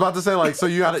hears a I was song. about to say, like, so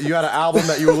you had an album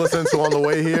that you were listening to on the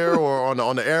way here or on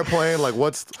the airplane. Like,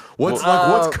 what's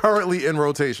currently in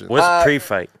rotation? What's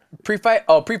pre-fight? Pre-fight's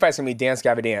gonna be Dance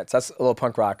Gabby Dance. That's a little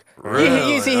punk rock.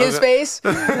 Really? You see his Okay. face?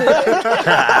 I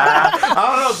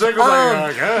don't know. Jake was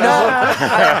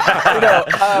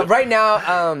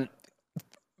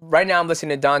Right now I'm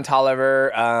listening to Don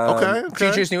Toliver. Okay.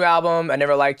 Future's new album, I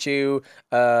Never Liked You.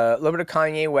 A little bit of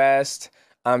Kanye West.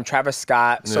 Travis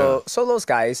Scott. So those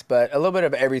guys, but a little bit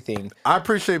of everything. I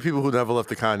appreciate people who never left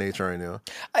the Kanye train,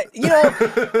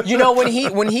 You know when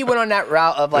he went on that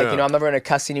route of like, Yeah. I'm never gonna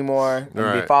cuss anymore and be a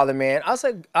Right. father man. I was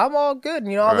like, I'm all good.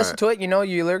 I'll listen Right. to it.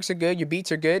 Your lyrics are good, your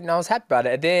beats are good, and I was happy about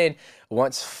it. And then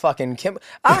once fucking Kim,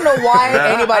 I don't know why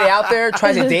anybody out there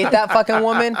tries to date that fucking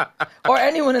woman. Or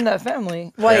anyone in that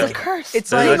family. Like, It's a curse.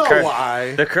 it's You like know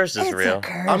why? The curse is It's real. a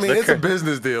curse. I mean, The it's a cur-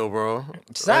 business deal, bro.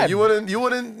 sad. Like, you wouldn't,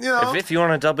 you know. If you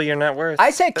want to double your net worth,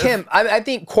 I said Kim. I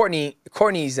think Courtney's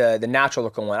the natural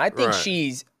looking one. I think Right.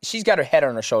 she's got her head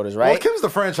on her shoulders, Well, right? Kim's the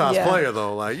franchise Yeah. player,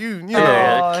 though. Like, you know.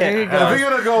 Yeah, Oh, Kim- here you go. If you're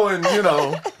gonna go and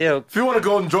Yo, if you want to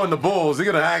go and join the Bulls,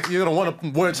 you're gonna want to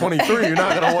wear 23. You're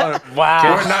not gonna want to Wow.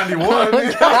 wear 91. You know what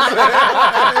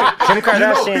I'm Kim saying? You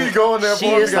know who you Kardashian, going there she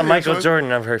for, you is the gotta Michael enjoy-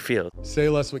 Jordan of her field. Say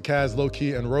Less with Kaz,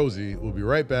 Low-Key, and Rosie. We'll be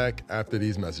right back after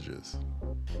these messages.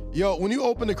 Yo, when you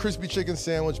open the crispy chicken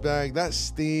sandwich bag, that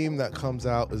steam that comes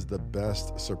out is the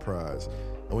best surprise.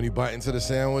 And when you bite into the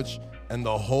sandwich and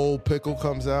the whole pickle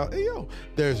comes out, hey yo,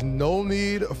 there's no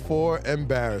need for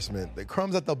embarrassment. The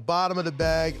crumbs at the bottom of the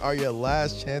bag are your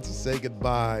last chance to say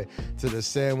goodbye to the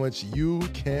sandwich you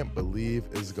can't believe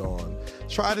is gone.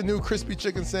 Try the new crispy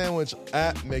chicken sandwich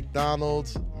at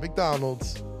McDonald's.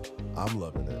 McDonald's, I'm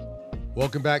loving it.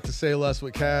 Welcome back to Say Less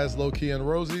with Kaz, Low-Key, and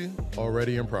Rosie,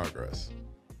 already in progress.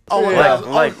 Oh,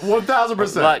 Like-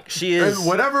 1,000%. like, she is- And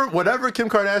whatever Kim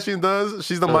Kardashian does,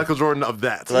 she's the Michael Jordan of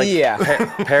that. Like, Yeah.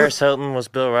 Paris Hilton was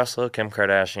Bill Russell, Kim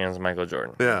Kardashian's Michael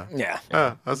Jordan. Yeah. Yeah.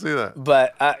 I see that.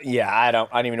 But I don't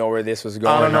even know where this was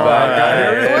going. I don't know.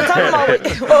 But, We're talking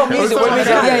about oh, music. We're talking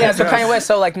Yeah. about- So Kanye West.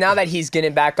 So like now that he's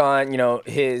getting back on,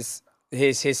 his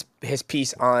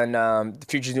piece on the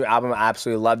Future's new album, I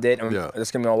absolutely loved it. And Yeah.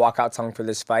 it's gonna be my walkout song for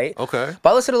this fight. Okay.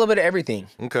 But I listened to a little bit of everything.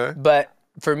 Okay. But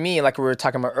for me, like we were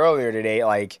talking about earlier today,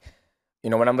 like,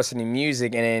 when I'm listening to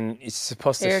music and then it's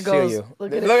supposed to Here it feel goes. you.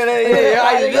 Look at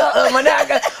it. Yeah, my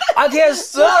neck. I can't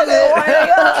stop it.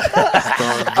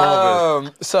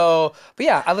 But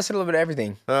yeah, I listen to a little bit of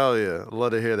everything. Hell yeah.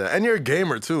 Love to hear that. And you're a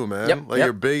gamer too, man. Yep, Like yep.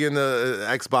 you're big into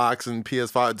Xbox and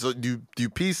PS5. So do you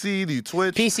PC? Do you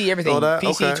Twitch? PC, everything. All that?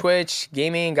 PC, Okay. Twitch,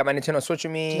 gaming. Got my Nintendo Switch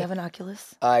with me. Do you have an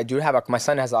Oculus? I do have my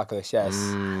son has Oculus, yes.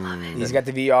 Mm. He's got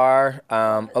the VR,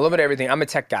 a little bit of everything. I'm a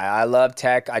tech guy. I love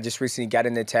tech. I just recently got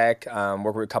into tech,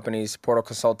 work with companies, Portal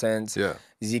Consultants. Yeah.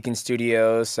 Zekin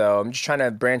Studios. So I'm just trying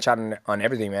to branch out on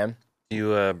everything, man. Do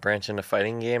you branch into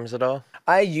fighting games at all?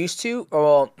 I used to.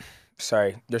 Well,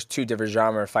 sorry. There's two different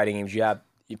genre of fighting games. You have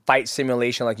fight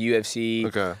simulation like UFC,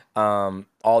 Okay.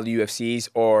 all the UFCs,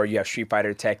 or you have Street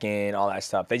Fighter, Tekken, all that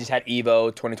stuff. They just had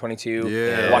Evo 2022.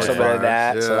 Yeah, Watched a little bit of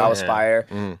fire. that, so that was Yeah. fire.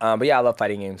 But yeah, I love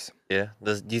fighting games. Yeah.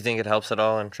 Do you think it helps at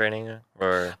all in training,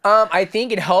 or? I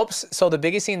think it helps. So the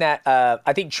biggest thing that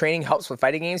I think training helps with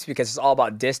fighting games because it's all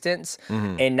about distance.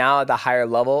 And now at the higher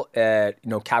level,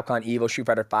 Capcom Evo, Street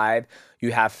Fighter 5,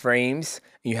 you have frames,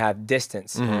 you have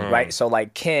distance, right? So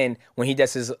like Ken, when he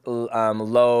does his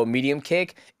low medium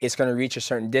kick, it's gonna reach a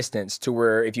certain distance to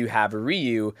where if you have a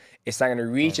Ryu, it's not gonna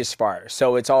reach as far.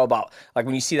 So it's all about like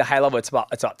when you see the high level, it's about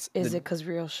Is it because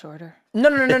Rio's shorter? No.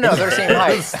 They're the same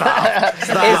height.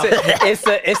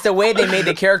 It's the way they made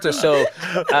the character. So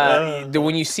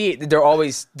when you see it,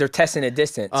 they're testing the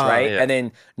distance, right? Yeah. And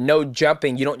then no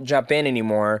jumping. You don't jump in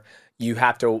anymore. You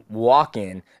have to walk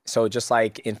in. So just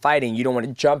like in fighting, you don't want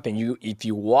to jump in. If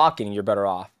you walk in, you're better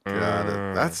off. Got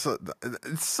it.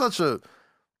 It's such a.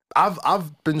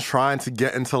 I've been trying to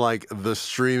get into like the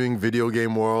streaming video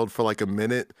game world for like a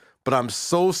minute, but I'm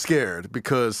so scared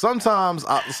because sometimes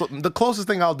the closest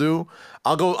thing I'll do,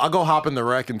 I'll go hop in the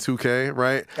rec in 2K,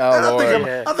 right? Oh, And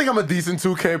Lord. I think I'm a decent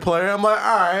 2K player. I'm like,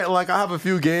 all right, like I have a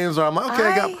few games where I'm like,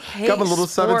 okay, got my little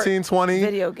 17, 20.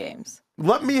 Video games.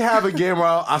 Let me have a game where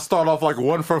I start off like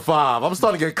 1 for 5. I'm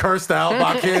starting to get cursed out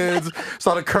by kids,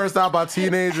 started cursed out by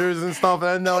teenagers and stuff.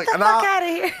 And they're like, Get the fuck out of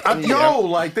here. yo,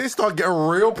 like they start getting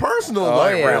real personal,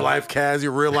 like yeah. real life Cassie,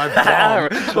 real life Tom.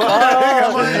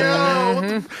 I'm like,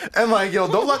 yo, and like, yo,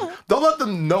 don't let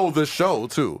them know the show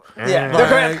too. Yeah. Like,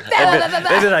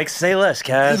 They'd be like, "Say less,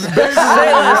 Kaz."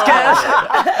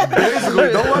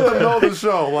 basically, don't let them know the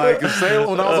show. Like, say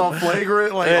when I was on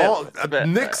Flagrant, like all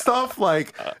Nick stuff.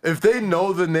 Like, if they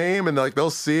know the name and like they'll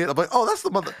see it, I'm like, oh, that's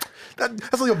the mother.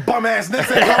 That's like a bum ass Nick.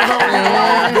 They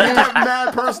got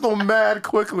mad personal, mad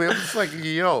quickly. I'm just like,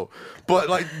 yo. But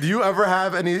like, do you ever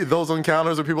have any of those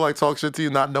encounters where people like talk shit to you,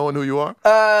 not knowing who you are?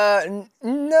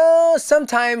 No.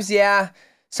 Sometimes, yeah.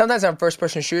 Sometimes on first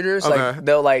person shooters, Okay. like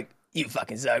they'll like you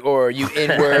fucking suck or you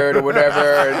N-word or whatever.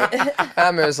 And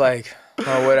I'm just like,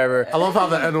 oh, whatever. I love how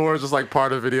the N-word is just like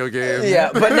part of video games. Yeah,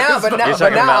 but now, You're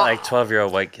talking about like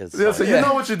 12-year-old white kids. Yeah, so you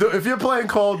know what you do. If you're playing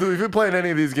Call of Duty, if you're playing any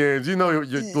of these games, you know what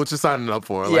you're signing up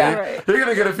for. Like, Yeah. Right. you're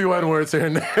gonna get a few N-words here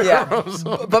and there. Yeah.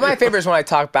 So- But my favorite is when I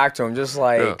talk back to him, just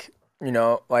like, you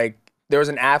know, like there was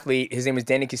an athlete, his name was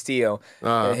Danny Castillo,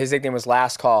 and his nickname was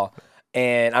Last Call.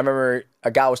 And I remember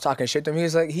a guy was talking shit to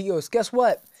him. He goes, guess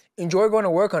what? Enjoy going to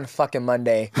work on fucking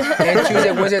Monday and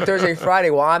Tuesday, Wednesday, Thursday, Friday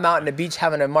while I'm out on the beach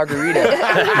having a margarita.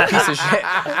 You piece of shit.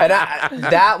 And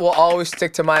that will always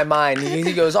stick to my mind.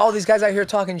 He goes, all these guys out here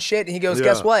talking shit. And he goes,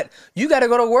 guess what? You got to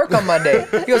go to work on Monday.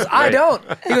 He goes, I don't.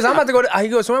 He goes, I'm about to go to, he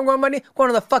goes, when I'm going Monday, going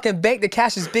to the fucking bank to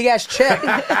cash this big ass check.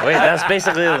 Wait, that's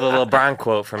basically the LeBron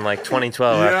quote from like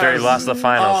 2012 after he lost the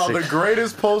finals. Oh, the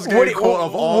greatest post-game quote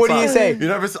of all what time. do you say? You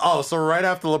never. So right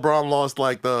after LeBron lost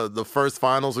like the first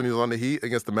finals when he was on the Heat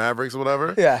against the Mavericks or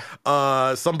whatever. Yeah.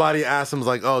 Somebody asked him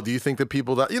like, oh, do you think the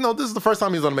people that this is the first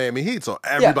time he was on Miami Heat, so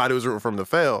everybody was rooting for him to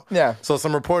fail. Yeah. So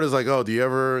some reporters like, oh, do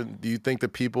you think the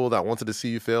people that wanted to see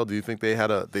you fail, do you think they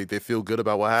they feel good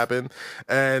about what happened?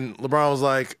 And LeBron was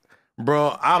like,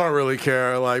 bro, I don't really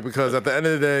care, like, because at the end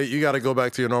of the day, you got to go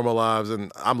back to your normal lives,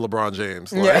 and I'm LeBron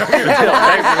James. Like, Basically.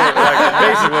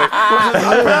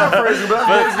 I'm paraphrasing, but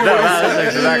that's basically what he said.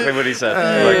 That's exactly what he said.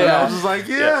 And I was just like,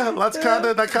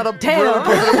 that kind of put it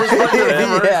in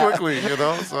perspective very quickly,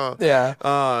 So Yeah.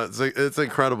 it's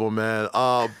incredible, man.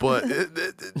 But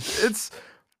it's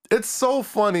so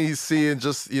funny seeing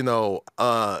just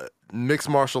mixed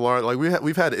martial art. Like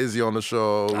we've had Izzy on the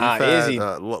show. We've had, Izzy.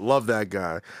 Love that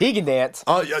guy. He can dance.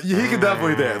 Oh, yeah, he can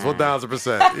definitely dance.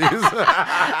 1,000%.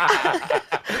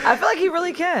 I feel like he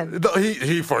really can.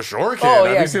 He for sure can. Oh,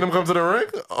 Have yeah. you seen him come to the ring?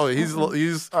 Oh, he's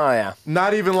Oh yeah.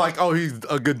 not even like, oh, he's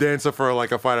a good dancer for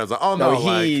like a fighter. It's like, oh no,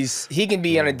 No, he can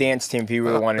be on a dance team if he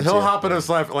really wanted he'll to. hop in and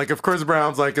slap. Like if Chris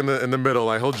Brown's like in the middle,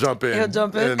 like he'll jump in. He'll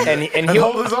jump in. and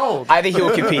he'll hold his own. I think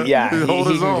he'll compete. Yeah, He'll hold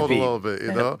he his can own compete. a little bit,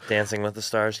 Dancing with the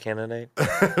Stars candidate.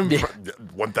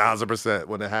 1,000%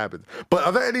 when it happens. But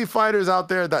are there any fighters out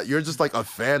there that you're just like a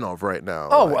fan of right now?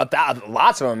 Oh, Like,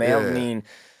 lots of them, man. Yeah. I mean,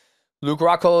 Luke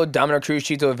Rockhold, Dominic Cruz,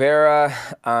 Chito Vera.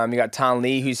 You got Tom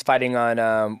Lee, who's fighting on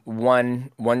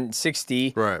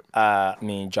 160. Right. I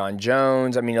mean, John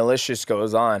Jones. I mean, the list just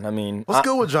goes on. I mean, What's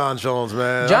good with John Jones,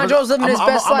 man? John Jones living his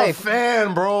best life. I'm a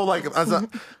fan, bro. Like,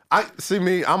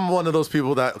 I'm one of those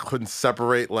people that couldn't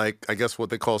separate, like, I guess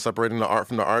what they call separating the art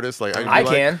from the artist. Like, I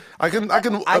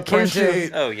can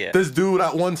appreciate. Oh, yeah. This dude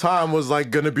at one time was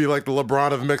like gonna be like the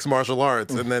LeBron of mixed martial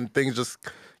arts, and then things just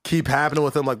keep happening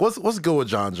with him. Like, what's good with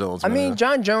John Jones? Man? I mean,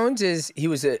 John Jones he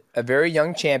was a very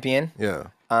young champion. Yeah.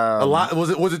 A lot.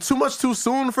 Was it too much too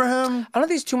soon for him? I don't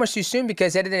think it's too much too soon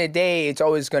because at the end of the day, it's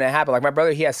always going to happen. Like my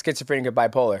brother, he has schizophrenia and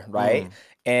bipolar, right?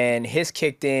 And his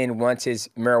kicked in once his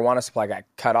marijuana supply got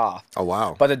cut off. Oh,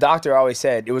 wow. But the doctor always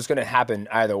said it was going to happen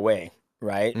either way,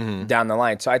 right? Down the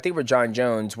line. So I think with John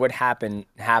Jones, what happened,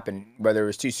 whether it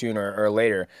was too soon or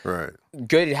later. Right.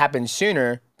 Good it happened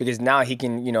sooner because now he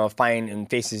can, find and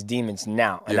face his demons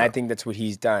now. And Yeah. I think that's what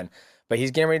he's done. But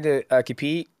he's getting ready to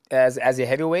compete as a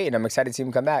heavyweight, and I'm excited to see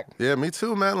him come back. Yeah, me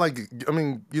too, man. Like, I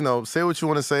mean, say what you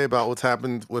want to say about what's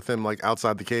happened with him, like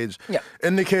outside the cage. Yeah.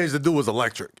 In the cage, the dude was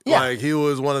electric. Yeah. Like he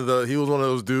was one of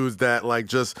those dudes that like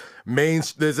just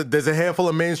there's a handful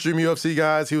of mainstream UFC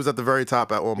guys. He was at the very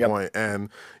top at one point. And,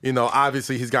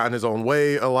 obviously he's gotten his own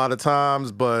way a lot of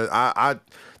times, but I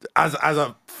as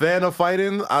a fan of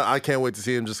fighting, I can't wait to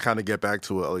see him just kind of get back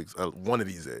to it like, one of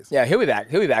these days. Yeah, he'll be back.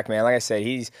 He'll be back, man. Like I said,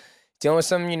 he's dealing with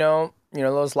some,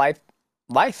 those life.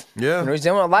 Yeah. He's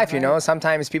dealing with life,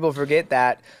 Sometimes people forget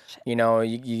that, you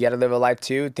got to live a life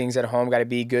too. Things at home got to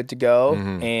be good to go.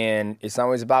 And it's not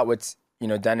always about what's,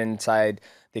 done inside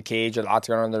the cage or the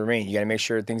octagon or the ring. You got to make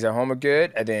sure things at home are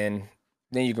good, and then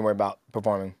you can worry about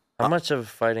performing. How much of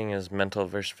fighting is mental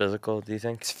versus physical, do you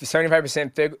think?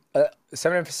 75%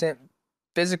 70%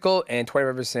 physical and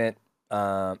 25%,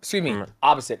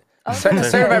 opposite.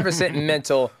 75%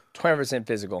 mental, 20%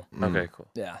 physical. Okay, cool.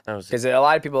 Yeah, That was because a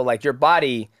lot of people like your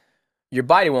body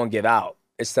won't give out.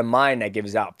 It's the mind that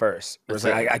gives out first. It's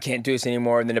like I can't do this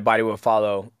anymore, and then the body will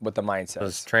follow what the mind It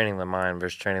was says. training the mind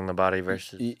versus training the body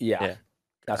versus. Yeah.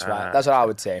 That's right. That's what I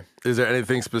would say. Is there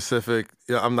anything specific?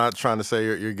 I'm not trying to say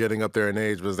you're getting up there in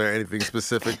age, but is there anything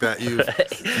specific that you've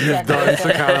done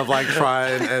to kind of like try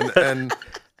and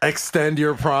extend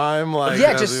your prime? Like,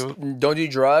 Yeah, just don't do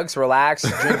drugs, relax,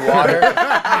 drink water.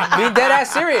 Being dead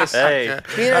ass serious. Hey,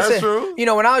 That's true.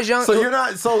 When I was young. So you're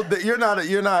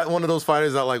not one of those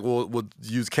fighters that like will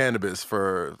use cannabis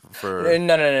for.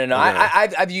 No. Okay.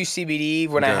 I've used CBD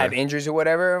when I had injuries or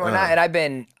whatever, and I've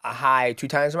been high 2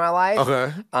 times in my life.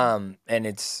 Okay. And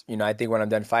it's I think when I'm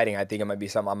done fighting, I think it might be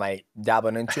something I might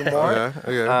dabble into more.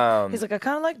 Okay. He's like, I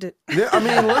kind of liked it. Yeah, I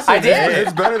mean, listen, I did.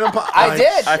 It's better than I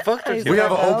did. I fucked with We you.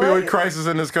 have an I opioid like it. crisis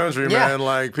in this country, Yeah. man.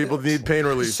 Like people need pain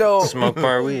relief. So Smoke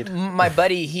more weed. my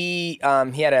buddy, he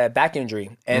had a back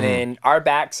injury, and then our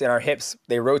backs and our hips,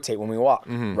 they rotate when we walk,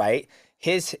 right?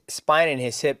 His spine and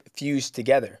his hip fuse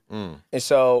together, and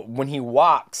so when he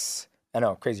walks, I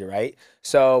know, crazy, right?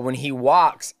 So when he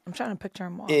walks, I'm trying to picture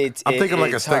him walk. I'm thinking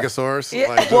like a it's hard. stegosaurus. Yeah.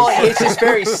 Like, Well, it's just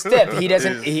very stiff. He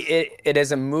doesn't. It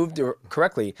doesn't move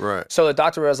correctly. Right. So the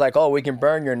doctor was like, "Oh, we can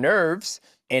burn your nerves,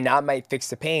 and that might fix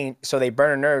the pain." So they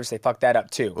burn the nerves. They fuck that up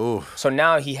too. Oof. So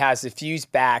now he has the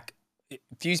fused back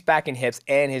and hips,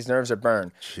 and his nerves are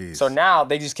burned. Jeez. So now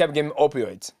they just kept giving him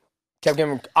opioids, kept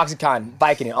giving him Oxycontin,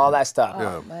 Vicodin, all that stuff.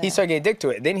 Oh, man. He started getting addicted to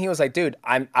it. Then he was like, "Dude,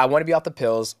 I want to be off the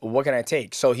pills. What can I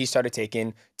take?" So he started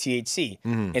taking THC,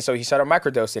 and so he started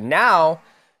microdosing. Now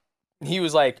he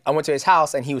was like, I went to his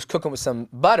house and he was cooking with some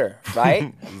butter,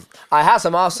 right? I had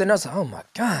some all of a sudden. I was like, oh my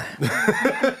God,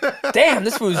 damn,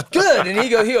 this food's good. And he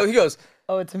goes,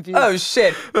 Oh, it's infused. oh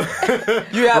shit,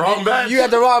 you Wrong batch.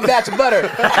 have the wrong batch of butter.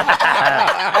 And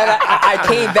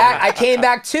I came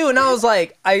back too, and I was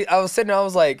like, I was sitting there, I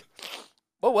was like,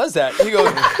 what was that?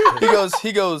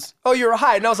 He goes, oh, you were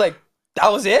high, and I was like,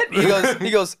 that was it?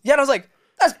 He goes, yeah, and I was like,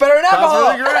 that's better than alcohol.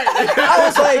 That's really great. I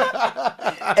was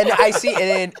like, and I see, and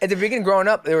then at the beginning growing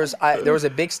up, there was a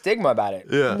big stigma about it.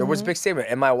 Yeah. There was a big stigma.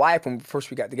 And my wife, when first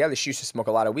we got together, she used to smoke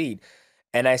a lot of weed.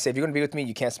 And I said, if you're gonna be with me,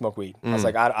 you can't smoke weed. I was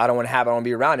like, I don't want to have it. I don't want to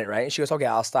be around it, right? And she goes, okay,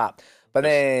 I'll stop. But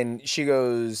then she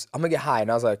goes, I'm gonna get high. And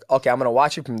I was like, okay, I'm gonna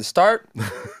watch you from the start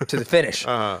to the finish.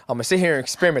 I'm gonna sit here and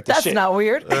experiment this That's shit. not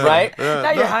weird. Right?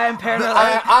 Now you're high and paranoid.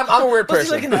 I'm a weird What's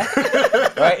he person. looking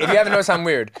at? Right? If you haven't noticed, I'm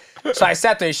weird. So I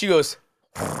sat there and she goes,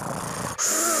 and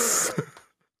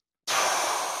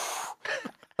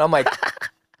I'm like,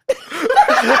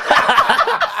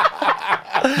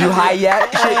 you high yet?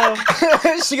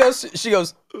 She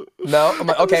goes, no. I'm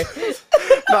like, okay.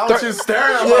 Not what you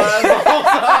staring at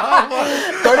my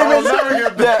 30 never minutes,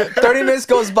 get that. 30 minutes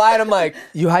goes by and I'm like,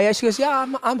 you high yet? She goes, yeah,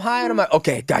 I'm high. And I'm like,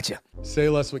 okay, gotcha. Say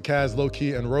Less with Kaz,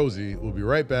 Low-Key, and Rosie will be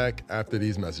right back after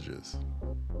these messages.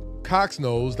 Cox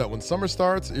knows that when summer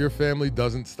starts, your family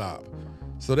doesn't stop.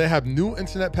 So they have new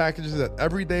internet packages at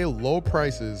everyday low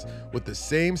prices with the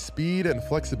same speed and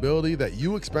flexibility that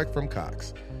you expect from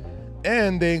Cox.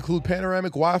 And they include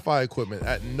panoramic Wi-Fi equipment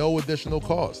at no additional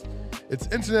cost. It's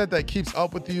internet that keeps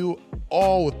up with you,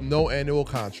 all with no annual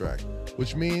contract,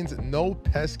 which means no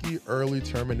pesky early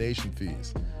termination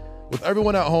fees. With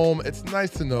everyone at home, it's nice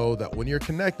to know that when you're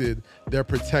connected, they're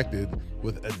protected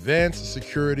with advanced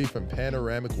security from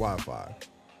panoramic Wi-Fi.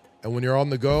 And when you're on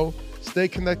the go, stay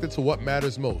connected to what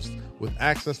matters most with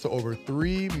access to over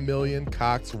 3 million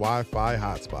Cox Wi-Fi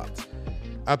hotspots.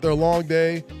 After a long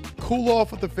day, cool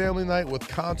off with a family night with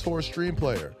Contour Stream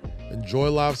Player. Enjoy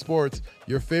live sports,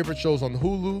 your favorite shows on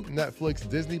Hulu, Netflix,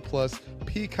 Disney+,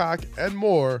 Peacock, and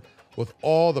more with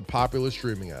all the popular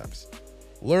streaming apps.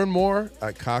 Learn more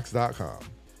at Cox.com.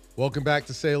 Welcome back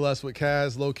to Say Less with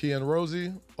Kaz, Low-Key, and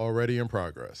Rosie, already in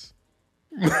progress.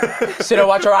 So to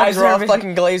watch our eyes are all Observing.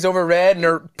 fucking glazed over red and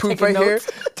her poop Taking right notes.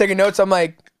 here. Taking notes. I'm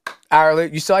like,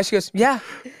 Arlie, you saw it? She goes, yeah.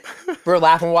 We're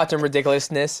laughing, watching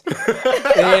ridiculousness. And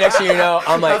then next thing you know,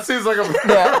 I'm like, That seems like a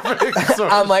yeah.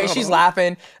 sort of I'm like, show. she's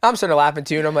laughing. I'm starting to laughing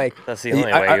too. And I'm like, That's the only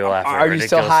way you laugh at Are you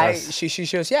still high? ridiculousness.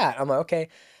 She goes, yeah. I'm like, okay.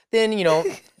 Then,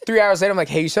 3 hours later, I'm like,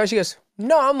 hey, you saw it? She goes,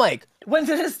 no. I'm like, When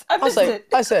did this? I I was missed like, it.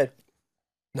 I said,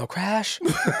 no crash,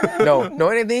 no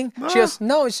anything. She goes,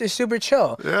 no, it's just super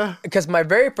chill. Yeah. Because my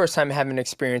very first time having an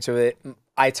experience with it,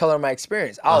 I tell her my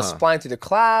experience. I was flying through the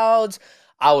clouds.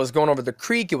 I was going over the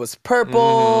creek. It was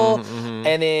purple,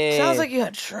 and then Sounds like you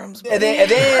had shrooms. and then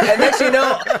next thing you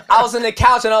know, I was in the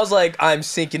couch and I was like, I'm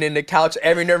sinking in the couch.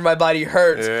 Every nerve in my body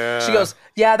hurts. Yeah. She goes,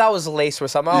 yeah, that was lace or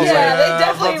something. I was Yeah, like, they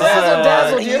definitely that's razzle what-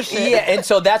 dazzled your shit. yeah, and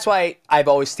so that's why I've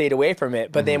always stayed away from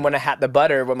it. But then when I had the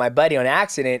butter with my buddy on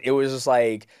accident, it was just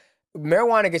like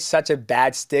marijuana gets such a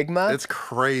bad stigma. It's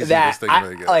crazy that this thing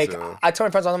they get I to. told my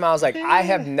friends all the time, I was like, I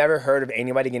have never heard of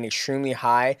anybody getting extremely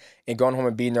high and going home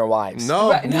and beating their wives.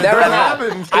 No, Right, Never that have.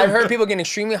 happened. I've heard people getting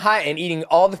extremely high and eating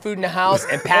all the food in the house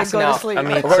and passing to out. sleep. I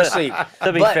mean, Or go to sleep.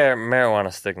 To be But- fair,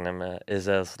 marijuana stigma is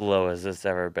as low as it's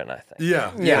ever been, I think.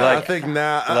 Yeah, Yeah. I Like- think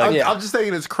now. yeah. I'm just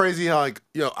thinking it's crazy how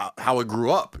how it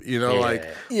grew up. Like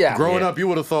Yeah. growing Yeah. up, you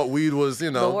would have thought weed was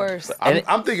The worst.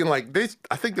 I'm thinking like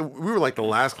I think that we were like the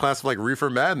last class of like Reefer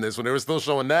Madness when they were still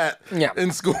showing that Yeah.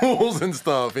 in schools and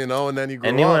stuff. And then you grow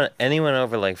Anyone up. anyone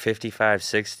over like 55,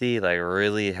 60, like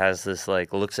really has this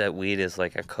like looks at weed as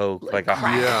like a coke, like a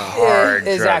Yeah. hard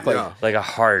Exactly. drug. Like a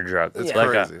hard drug. It's like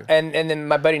crazy. And then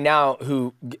my buddy now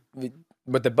who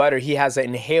with the butter, he has an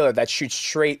inhaler that shoots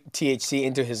straight THC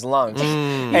into his lungs.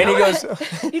 And he goes,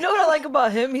 You know what I like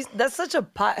about him? That's such a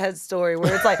pothead story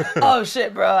where it's like, oh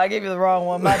shit, bro, I gave you the wrong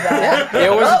one. My bad.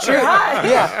 it was Oh, the truth. you're high.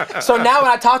 Yeah. So now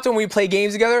when I talk to him, we play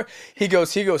games together. He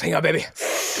goes, hang on, baby.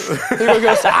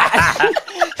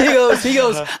 He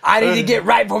goes, I need to get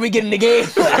right before we get in the game.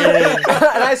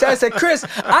 And I said, Chris,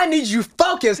 I need you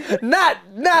focused, not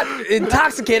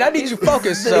intoxicated. I need you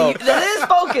focused. So That is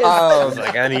focus. It's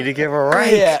like I need to give her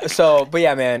right. yeah. So, but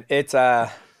yeah, man, it's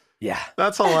yeah.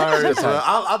 That's hilarious. Man.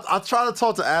 I try to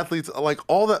talk to athletes, like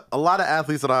a lot of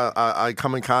athletes that I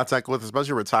come in contact with,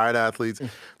 especially retired athletes,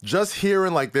 just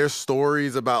hearing like their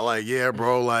stories about like, yeah,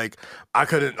 bro, like I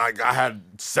couldn't, like I had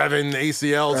 7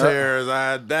 ACL tears,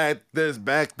 I had this,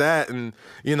 back, that, and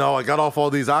I got off all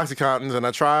these Oxycontins and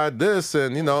I tried this,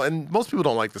 and and most people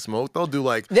don't like to smoke. They'll do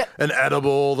like Yeah. an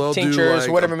edible, they'll do Tinctures,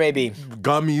 like whatever it may be.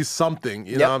 gummies, something.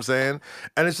 You know Yep. what I'm saying?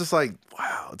 And it's just like,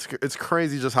 wow, it's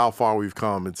crazy just how far we've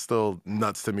come. It's still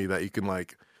nuts to me that you can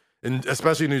like, and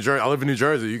especially in New Jersey. I live in New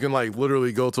Jersey. You can like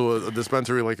literally go to a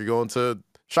dispensary like you're going to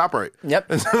ShopRite. Yep.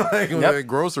 And like, Yep. like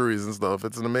groceries and stuff.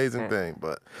 It's an amazing thing.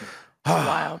 But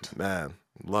Wild. man,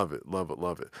 love it.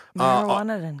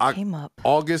 Marijuana then I- came up.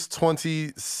 August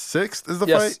 26th is the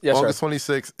Yes, fight. yes, sir. August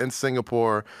 26th in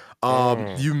Singapore.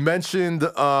 You mentioned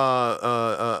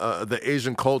the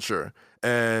Asian culture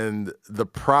and the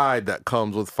pride that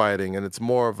comes with fighting, and it's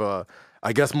more of a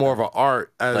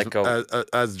art as Like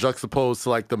as juxtaposed to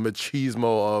like the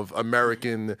machismo of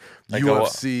American Like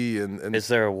UFC and Is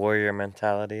there a warrior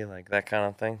mentality, like that kind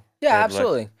of thing? Yeah, Like-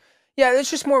 absolutely. Yeah,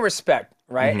 it's just more respect,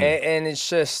 right? And it's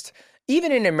just,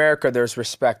 even in America, there's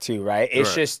respect too, right? It's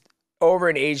Right. just over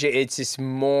in Asia, it's just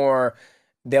more,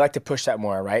 they like to push that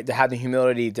more, right? To have the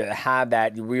humility, to have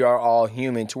that we are all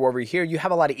human. To over here, you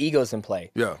have a lot of egos in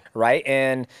play, yeah. right?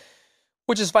 And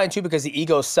which is fine too because the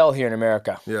egos sell here in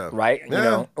America, Yeah. right?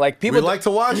 Yeah. Like people We like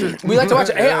to watch it. we like to watch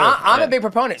it. Hey, Yeah. I'm a big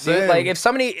proponent, dude. Same. Like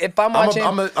if I'm watching,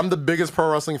 I'm the biggest pro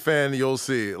wrestling fan you'll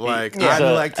see. Like Yeah. I He's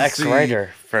a like to see. ex-writer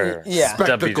for Yeah.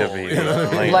 Spectacle, WWE. you know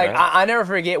what I mean? Like I never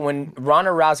forget when Ronda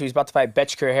Rousey was about to fight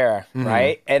Betch Carrera,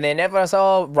 right? And then everyone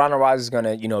saw Ronda Rousey's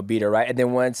gonna, beat her, right? And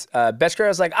then once Betch Carrera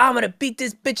was like, I'm gonna beat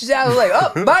this bitch's ass, I was like,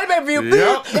 oh, buy it for you,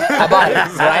 Yep. I bought it,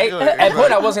 right? Exactly, At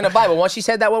point I wasn't gonna buy it, but once she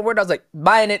said that one word, I was like,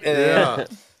 buying it. And Yeah.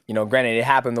 then, granted, it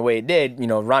happened the way it did.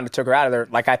 Ronda took her out of there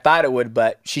like I thought it would,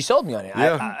 but she sold me on it.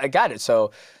 Yeah. I got it.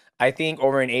 So I think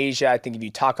over in Asia, I think if you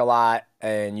talk a lot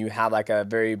and you have like a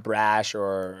very brash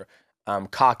or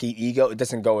cocky ego, it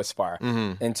doesn't go as far.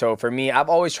 And so for me, I'm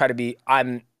always try to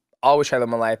live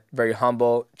my life very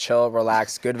humble, chill,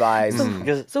 relaxed, good vibes.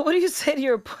 Because So what do you say to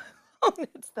your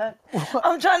opponents then?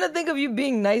 I'm trying to think of you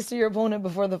being nice to your opponent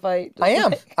before the fight. I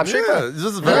am. I'm sure. Yeah, it's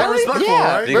just very respectful,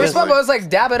 Yeah, right? very respectful. I was like,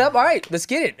 dab it up. All right, let's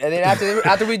get it. And then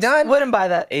after we're done, Wouldn't buy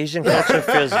that. Asian culture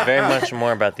feels very much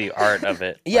more about the art of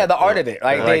it. yeah, the art of it.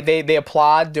 Like, Like- they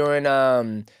applaud during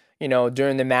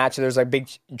during the match. There's like big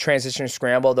transition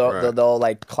scramble. They'll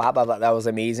like clap. I thought that was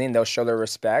amazing. They'll show their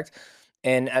respect.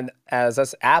 And as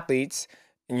us athletes,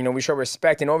 we show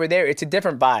respect. And over there, it's a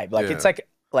different vibe. Like Yeah. it's like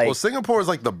Well, Singapore is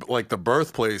like the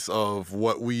birthplace of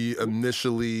what we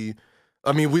initially.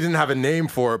 I mean, we didn't have a name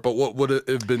for it, but what would it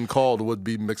have been called would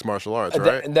be mixed martial arts,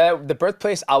 right? the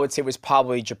birthplace I would say was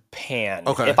probably Japan.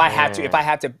 Okay. If I had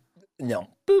to,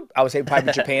 I would say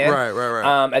probably Japan.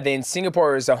 Right. And then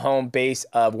Singapore is the home base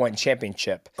of One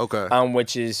Championship. Okay.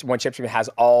 Which is One Championship has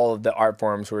all of the art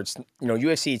forms where it's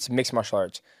UFC, it's mixed martial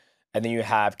arts. And then you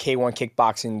have K1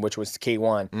 kickboxing, which was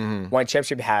K1. One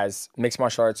Championship has mixed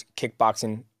martial arts,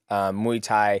 kickboxing, Muay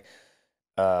Thai,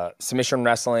 submission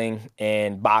wrestling,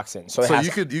 and boxing. So, So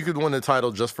you could win the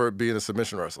title just for being a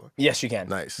submission wrestler. yes, you can.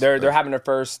 Nice. They're having their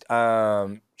first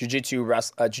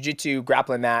jiu-jitsu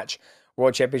grappling match,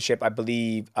 world championship, I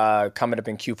believe, coming up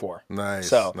in Q4. Nice.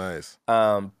 So, nice.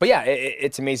 But yeah,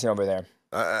 it's amazing over there.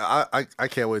 I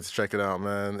can't wait to check it out,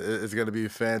 man. It's gonna be a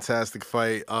fantastic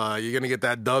fight. You're gonna get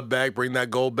that dub back, bring that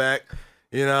gold back.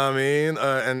 You know what I mean?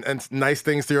 And nice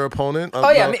things to your opponent. Oh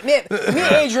yeah, me and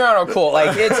Adrian are cool.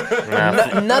 Like it's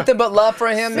nothing but love for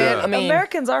him, man. Yeah. I mean,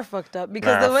 Americans are fucked up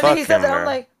because Nah, the minute fuck he said him, that, I'm man.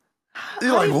 like,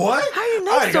 You're like, what? how are you I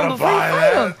nice ain't to him gonna before you buy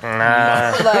fight that. him?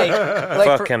 Nah,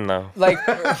 like fuck him though.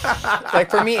 like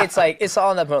for me, it's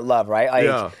all nothing but love, right? Like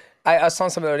Yeah. I was telling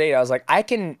somebody the other day, I was like, I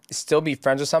can still be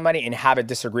friends with somebody and have a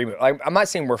disagreement. Like I'm not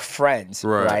saying we're friends,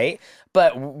 right?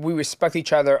 But we respect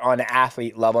each other on an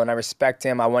athlete level, and I respect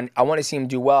him. I want to see him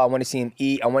do well. I want to see him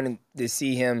eat. I want to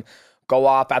see him go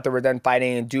off after we're done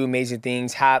fighting and do amazing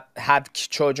things, have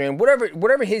children,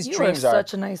 whatever his You are dreams are.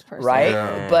 such a nice person. Right,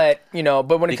 Yeah.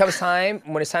 but when it's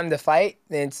time to fight,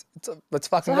 then it's let's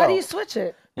fucking So go. how do you switch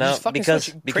it? No, just fucking because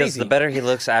switch it because crazy. the better he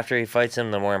looks after he fights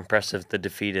him, the more impressive the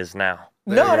defeat is now.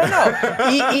 No.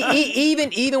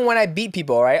 Even when I beat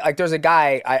people, right? Like there's a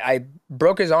guy I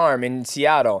broke his arm in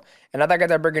Seattle, and I thought I got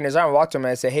that breaking his arm. I walked to him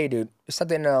and I said, "Hey, dude, it's at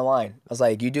the end of the line." I was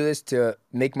like, "You do this to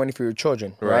make money for your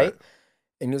children, right?"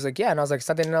 And he was like, "Yeah," and I was like, "It's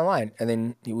at the end of the line." And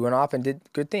then he went off and did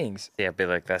good things. Yeah, be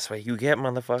like, that's what you get,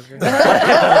 motherfucker.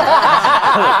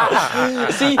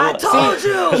 See, I told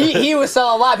you. He was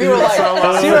selling a lot. People were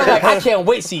like, I can't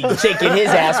wait to see Jake get his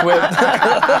ass whipped.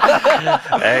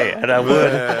 Hey, and I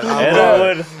would. I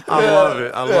love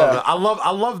it.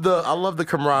 I love the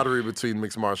camaraderie between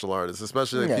mixed martial artists,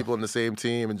 especially like people in the same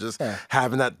team and just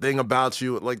having that thing about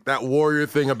you, like that warrior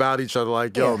thing about each other.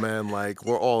 Like, yo, man, like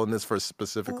we're all in this for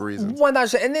specific reasons.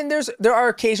 1,000%. And then there are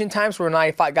occasion times where when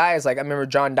I fought guys, like I remember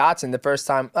John Dotson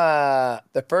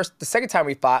the second time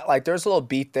we fought, like there was a little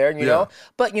beef there, you know.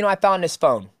 But I found his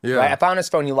phone. Yeah. Right? I found his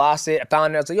phone. He lost it. I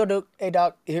found it. I was like, yo, dude, hey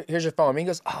dog, here's your phone. And he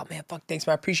goes, oh man, fuck, thanks,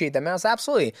 man. I appreciate that, man. I was like,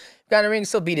 absolutely. Got in the ring,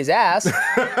 still beat his ass.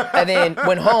 And then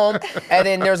went home. And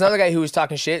then there was another guy who was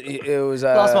talking shit. It was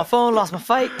Lost my phone, lost my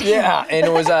fight. yeah, and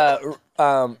it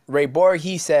was Ray Borg.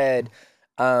 He said,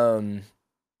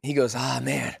 he goes,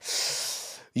 man,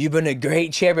 you've been a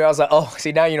great champion. I was like, oh,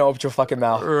 see, now you know what your fucking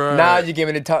mouth. Right. Now you're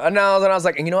giving it time. And I was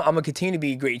like, I'm gonna continue to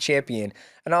be a great champion.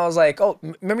 And I was like, oh,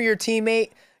 remember your teammate?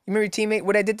 You remember your teammate,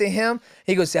 what I did to him?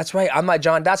 He goes, that's right, I'm not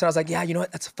John Dotson. I was like, yeah, you know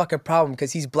what? That's a fucking problem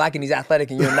because he's black and he's athletic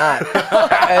and you're not. And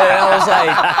I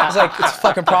was like, it's a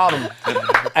fucking problem.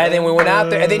 And then we went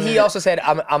out there, and then he also said,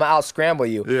 I'm gonna out scramble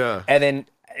you. Yeah. And then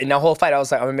in the whole fight, I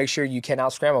was like, I'm gonna make sure you can't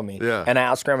out scramble me. Yeah. And I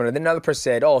out scrambled him. Then another person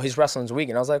said, oh, his wrestling's weak.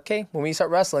 And I was like, okay, when we start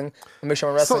wrestling, I'll make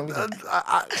sure I'm So wrestling.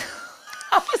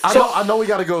 I know we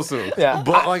gotta go soon. Yeah.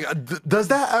 But does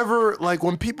that ever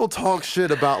when people talk shit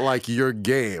about like your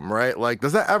game, right? Like,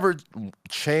 does that ever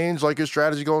change like your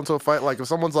strategy going into a fight? Like, if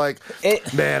someone's like,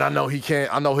 man, I know he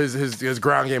can't. I know his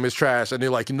ground game is trash, and they're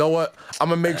like, you know what? I'm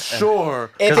gonna make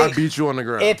sure I beat you on the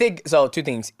ground. So two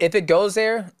things. If it goes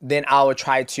there, then I would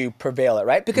try to prevail it,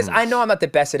 right? Because I know I'm not the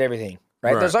best at everything.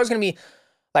 right? Right. There's always going to be,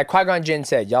 like Qui-Gon Jinn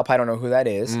said, y'all probably don't know who that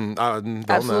is. Don't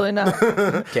Absolutely know. not.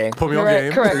 Okay. Put me You're on right,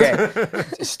 game. correct.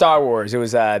 Okay. Star Wars. It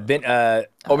was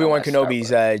Obi-Wan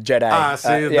Kenobi's Jedi.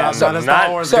 See, yeah, not so, a Star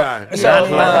Wars so- guy. so- Not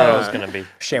who I thought it was gonna be.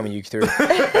 shame when you threw.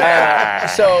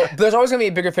 So there's always gonna be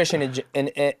a bigger fish in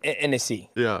the sea.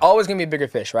 Yeah. Always gonna be a bigger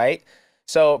fish, right?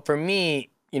 So for me,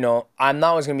 I'm not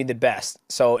always gonna be the best.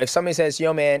 So if somebody says,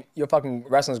 "Yo, man, your fucking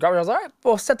wrestling's garbage," I was like, "All right,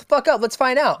 well, set the fuck up. Let's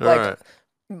find out." Like, Right.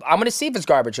 I'm gonna see if it's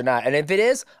garbage or not, and if it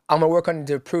is, I'm gonna work on it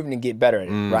to improve and get better at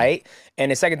it, right?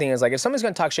 And the second thing is like, if somebody's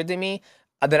gonna talk shit to me,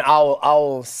 then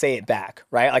I'll say it back,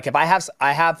 right? Like if I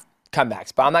have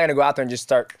comebacks, but I'm not gonna go out there and just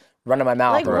start running my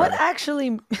mouth. Like or what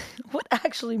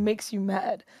actually makes you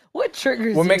mad? What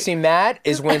triggers What you? makes me mad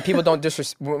is when people don't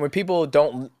when people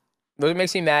don't. What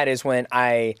makes me mad is when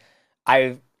I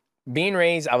being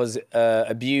raised, I was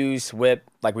abused, whipped,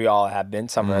 like we all have been.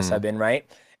 Some of us have been, right?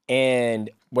 And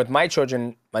with my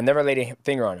children, I never laid a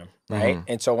finger on them, right?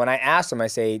 And so when I ask them, I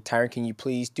say, Tyron, can you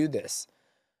please do this?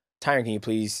 Tyron, can you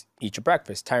please eat your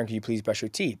breakfast? Tyron, can you please brush your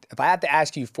teeth? If I have to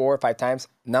ask you 4 or 5 times,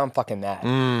 now I'm fucking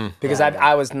mad. Because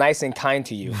I was nice and kind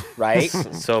to you, right?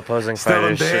 So opposing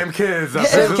Selling fighters. damn kids.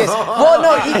 Well,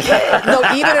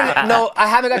 no, I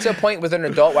haven't got to a point with an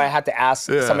adult where I had to ask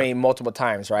somebody multiple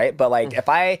times, right? But like if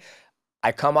I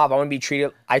come off, I want to be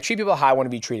treated. I treat people how I want to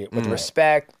be treated, with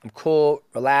respect. I'm cool,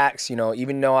 relax.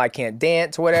 Even though I can't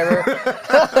dance or whatever.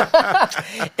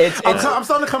 I'm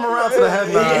starting to come around to the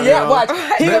headline. Yeah, watch.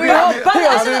 He gonna be home.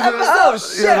 Oh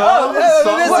shit! We're all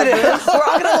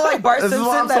gonna look like Bart This is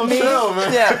why Simpson. I'm That so meme. chill,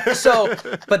 man. Yeah.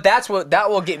 So, but that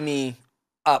will get me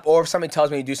up. Or if somebody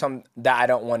tells me to do something that I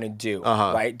don't want to do,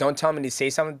 right? Don't tell me to say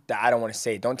something that I don't want to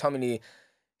say. Don't tell me to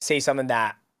say something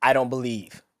that I don't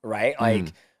believe, right?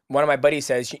 Like one of my buddies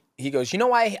says, he goes, "You know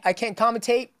why I can't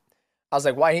commentate?" I was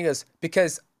like, "Why?" He goes,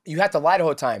 "Because you have to lie the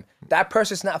whole time. That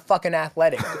person's not fucking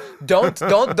athletic. Don't."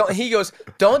 He goes,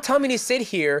 "Don't tell me to sit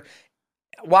here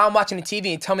while I'm watching the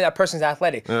TV and tell me that person's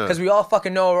athletic, because we all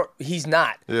fucking know he's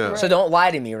not. Yeah. So don't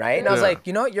lie to me, right?" And I was Yeah.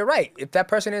 like, you're right. If that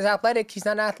person is athletic, he's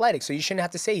not athletic, so you shouldn't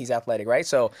have to say he's athletic, right?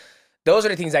 So those are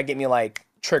the things that get me like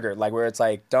triggered, like where it's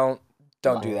like, don't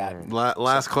do that.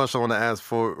 Last question I want to ask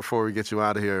before we get you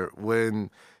out of here. When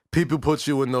people put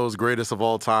you in those greatest of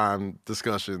all time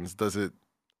discussions, does it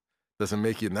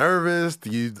make you nervous? Do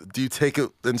you take it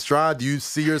in stride? Do you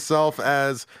see yourself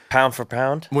as Pound for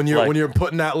pound? when you're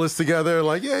putting that list together,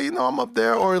 like, yeah, I'm up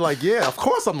there, or like, yeah, of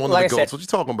course I'm one Like I of the goats. said- What you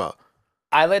talking about?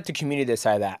 I let the community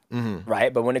decide that,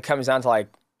 right? But when it comes down to like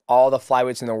all the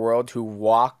flyweights in the world who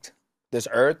walked this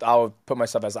earth, I would put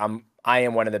myself as I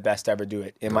am one of the best to ever do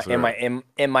it in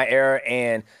my era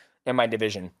and in my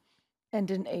division. And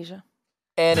in Asia.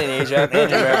 And in Asia, and in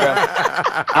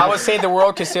America. I would say the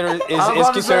world is considered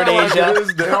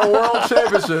Asia. They are world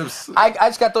championships. I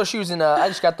just got those shoes I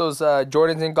just got those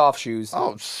Jordans and golf shoes.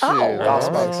 Oh shit! golf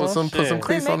spikes. Put some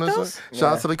cleats They on make this. those?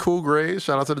 Shout out to the Cool Grays.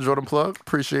 Shout out to the Jordan Plug.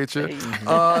 Appreciate you.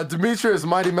 Demetrius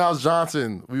Mighty Mouse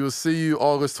Johnson. We will see you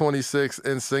August 26th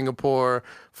in Singapore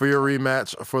for your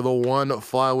rematch for the One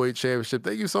Flyweight Championship.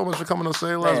 Thank you so much for coming on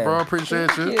Say Less, Man. bro. Appreciate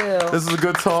you. Thank you. This is a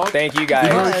good talk. Thank you You know you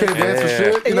guys. can't dance for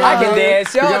shit. You know I what can mean?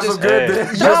 dance. You Y'all got some just good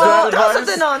dance. Yo, good throw advice.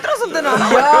 something on. Throw something on.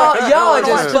 Y'all I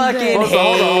just wanna fucking watch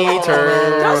haters.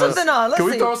 Throw something on. Let's Can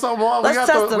we see. throw something on? Let's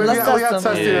test them. We Let's got test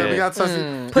them. test you. We got test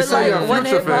you. Put You say you're a one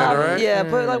Future hip fan, hop. right? Yeah,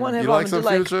 put like one hip You hop like and some do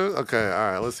like Future? Okay,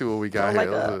 all right. Let's see what we got like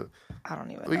here. I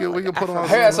don't even. We know, can put on. I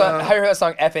heard that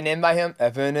song F&N by him.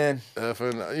 F&N.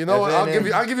 You know what?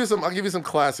 F&N. I'll give you some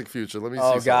classic Future. Let me see.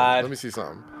 Oh, something. God. Let me see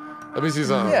something. Let me see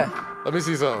something. Yeah. Let me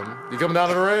see something. You coming down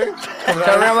to the ring?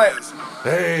 Turn around like,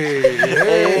 Hey.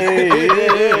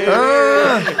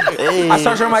 I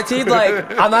start showing my teeth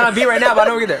like, I'm not on beat right now, but I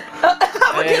know we get there.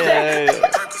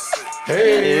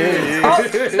 Hey. Oh,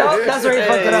 no, that's where he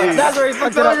fucked it up. That's where he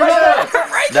fucked it up. Right there.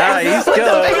 Right there. Nah, he's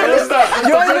killing. Stop.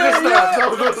 You ain't even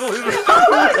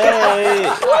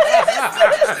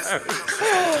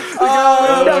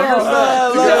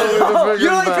You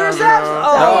don't like Chris Evans?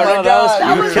 Oh my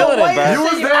God. You were killing it, man. You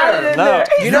was You added there. in No. there.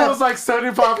 You know, it was like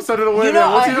 75% of the way You there.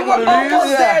 know, What's I- he you what it Almost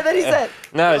is? there. Then he said,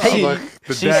 No, she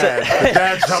The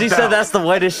dad she jumped said out. that's the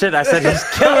whitest shit. I said he's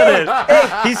killing it.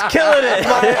 He's killing it.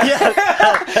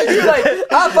 Yeah. He's like,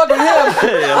 I'll fuck with him.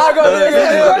 I'll go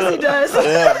there. of course he does.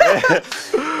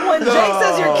 When Jake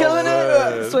says you're killing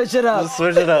it, switch it up.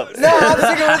 Switch it up. No, I'm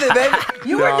sticking with it, baby.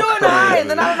 You were doing high, and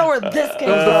then I don't know where this came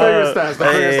It was from. the finger stats. The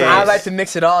finger Hey. stats. I like to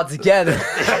mix it all together.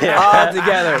 All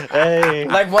together. Hey.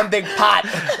 Like one big pot.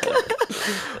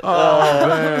 Oh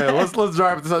man, let's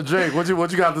drive this up. Jake, what you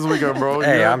got this weekend, bro?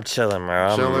 Hey, You I'm chilling, bro.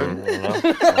 I'm Chilling? You know,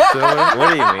 chilling? what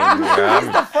do you mean,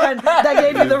 bro? Friend that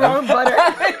gave you the wrong butter.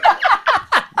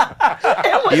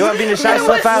 You want me to shout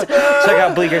stuff out? Check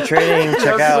out Bleaker Trading.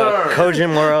 Check out sir.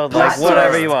 Cogent World. Like, Yes,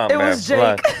 whatever sir. you want, It man. was Jake.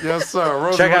 Look, Yes, sir.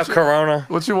 Rosie, check out what you- Corona.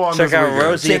 What you want Check this out weekend?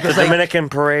 Rosie at the was like- Dominican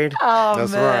Parade. Oh,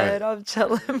 That's man. right. I'm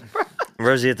chilling, bro.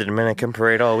 Rosie at the Dominican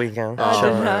Parade all weekend. I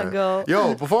Chilling. did not go.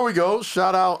 Yo, before we go,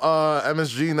 shout out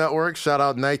MSG Network, shout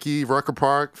out Nike, Rucker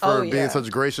Park for Oh, being yeah. such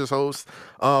a gracious host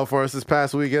for us this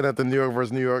past weekend at the New York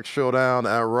vs. New York showdown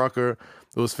at Rucker.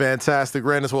 It was fantastic.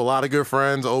 Ran us with a lot of good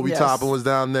friends. Obi Yes. Toppin was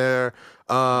down there.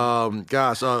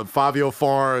 Fabio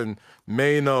Foreign,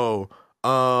 Mano. Who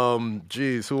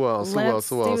else? Lance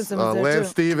Stevenson was there, Lance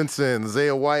too. Stevenson,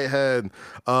 Zaya Whitehead,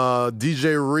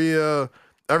 DJ Rhea.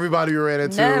 Everybody we ran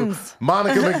into. Nems.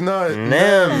 Monica McNutt.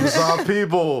 Nems. Our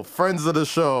people, friends of the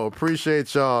show.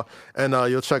 Appreciate y'all. And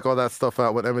you'll check all that stuff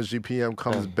out when MSGPM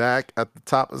comes back at the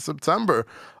top of September.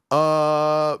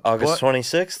 August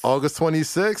 26th. August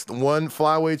 26th, one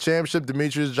flyweight championship,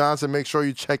 Demetrius Johnson. Make sure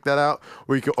you check that out.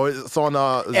 Where you can, it's on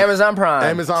Amazon Prime.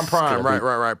 Amazon Prime, gonna be-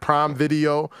 right. Prime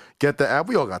Video. Get the app.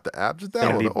 We all got the app. Just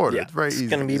Gonna download be- the order. yeah. It's very easy. It's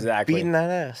going to be Exactly. beating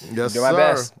that ass. Yes, Do my sir.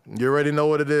 best. You already know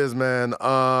what it is, man. This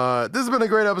has been a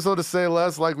great episode of Say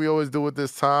Less, like we always do at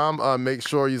this time. Make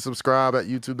sure you subscribe at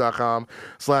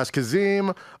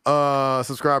youtube.com/Kazim.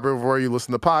 Subscribe everywhere you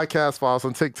listen to podcasts. Follow us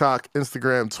on TikTok,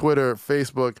 Instagram, Twitter,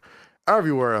 Facebook,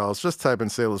 everywhere else. Just type in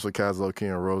Say Less with Kaz, Loki,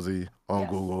 and Rosie on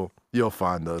Google. You'll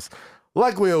find us.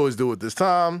 Like we always do at this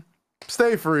time,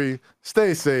 stay free,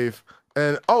 stay safe,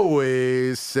 and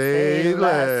always say Say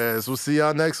less. less. We'll see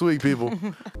y'all next week, people.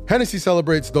 Hennessy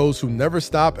celebrates those who never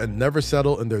stop and never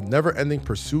settle in their never-ending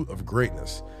pursuit of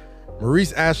greatness.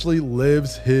 Maurice Ashley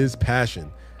lives his passion.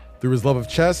 Through his love of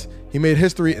chess, he made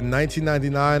history in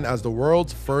 1999 as the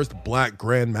world's first black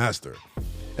grandmaster.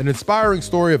 An inspiring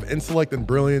story of intellect and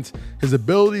brilliance, his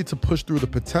ability to push through the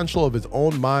potential of his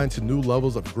own mind to new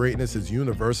levels of greatness is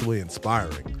universally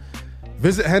inspiring.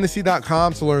 Visit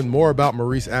Hennessy.com to learn more about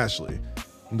Maurice Ashley.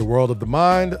 In the world of the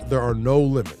mind, there are no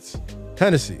limits.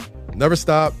 Hennessy, never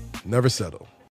stop, never settle.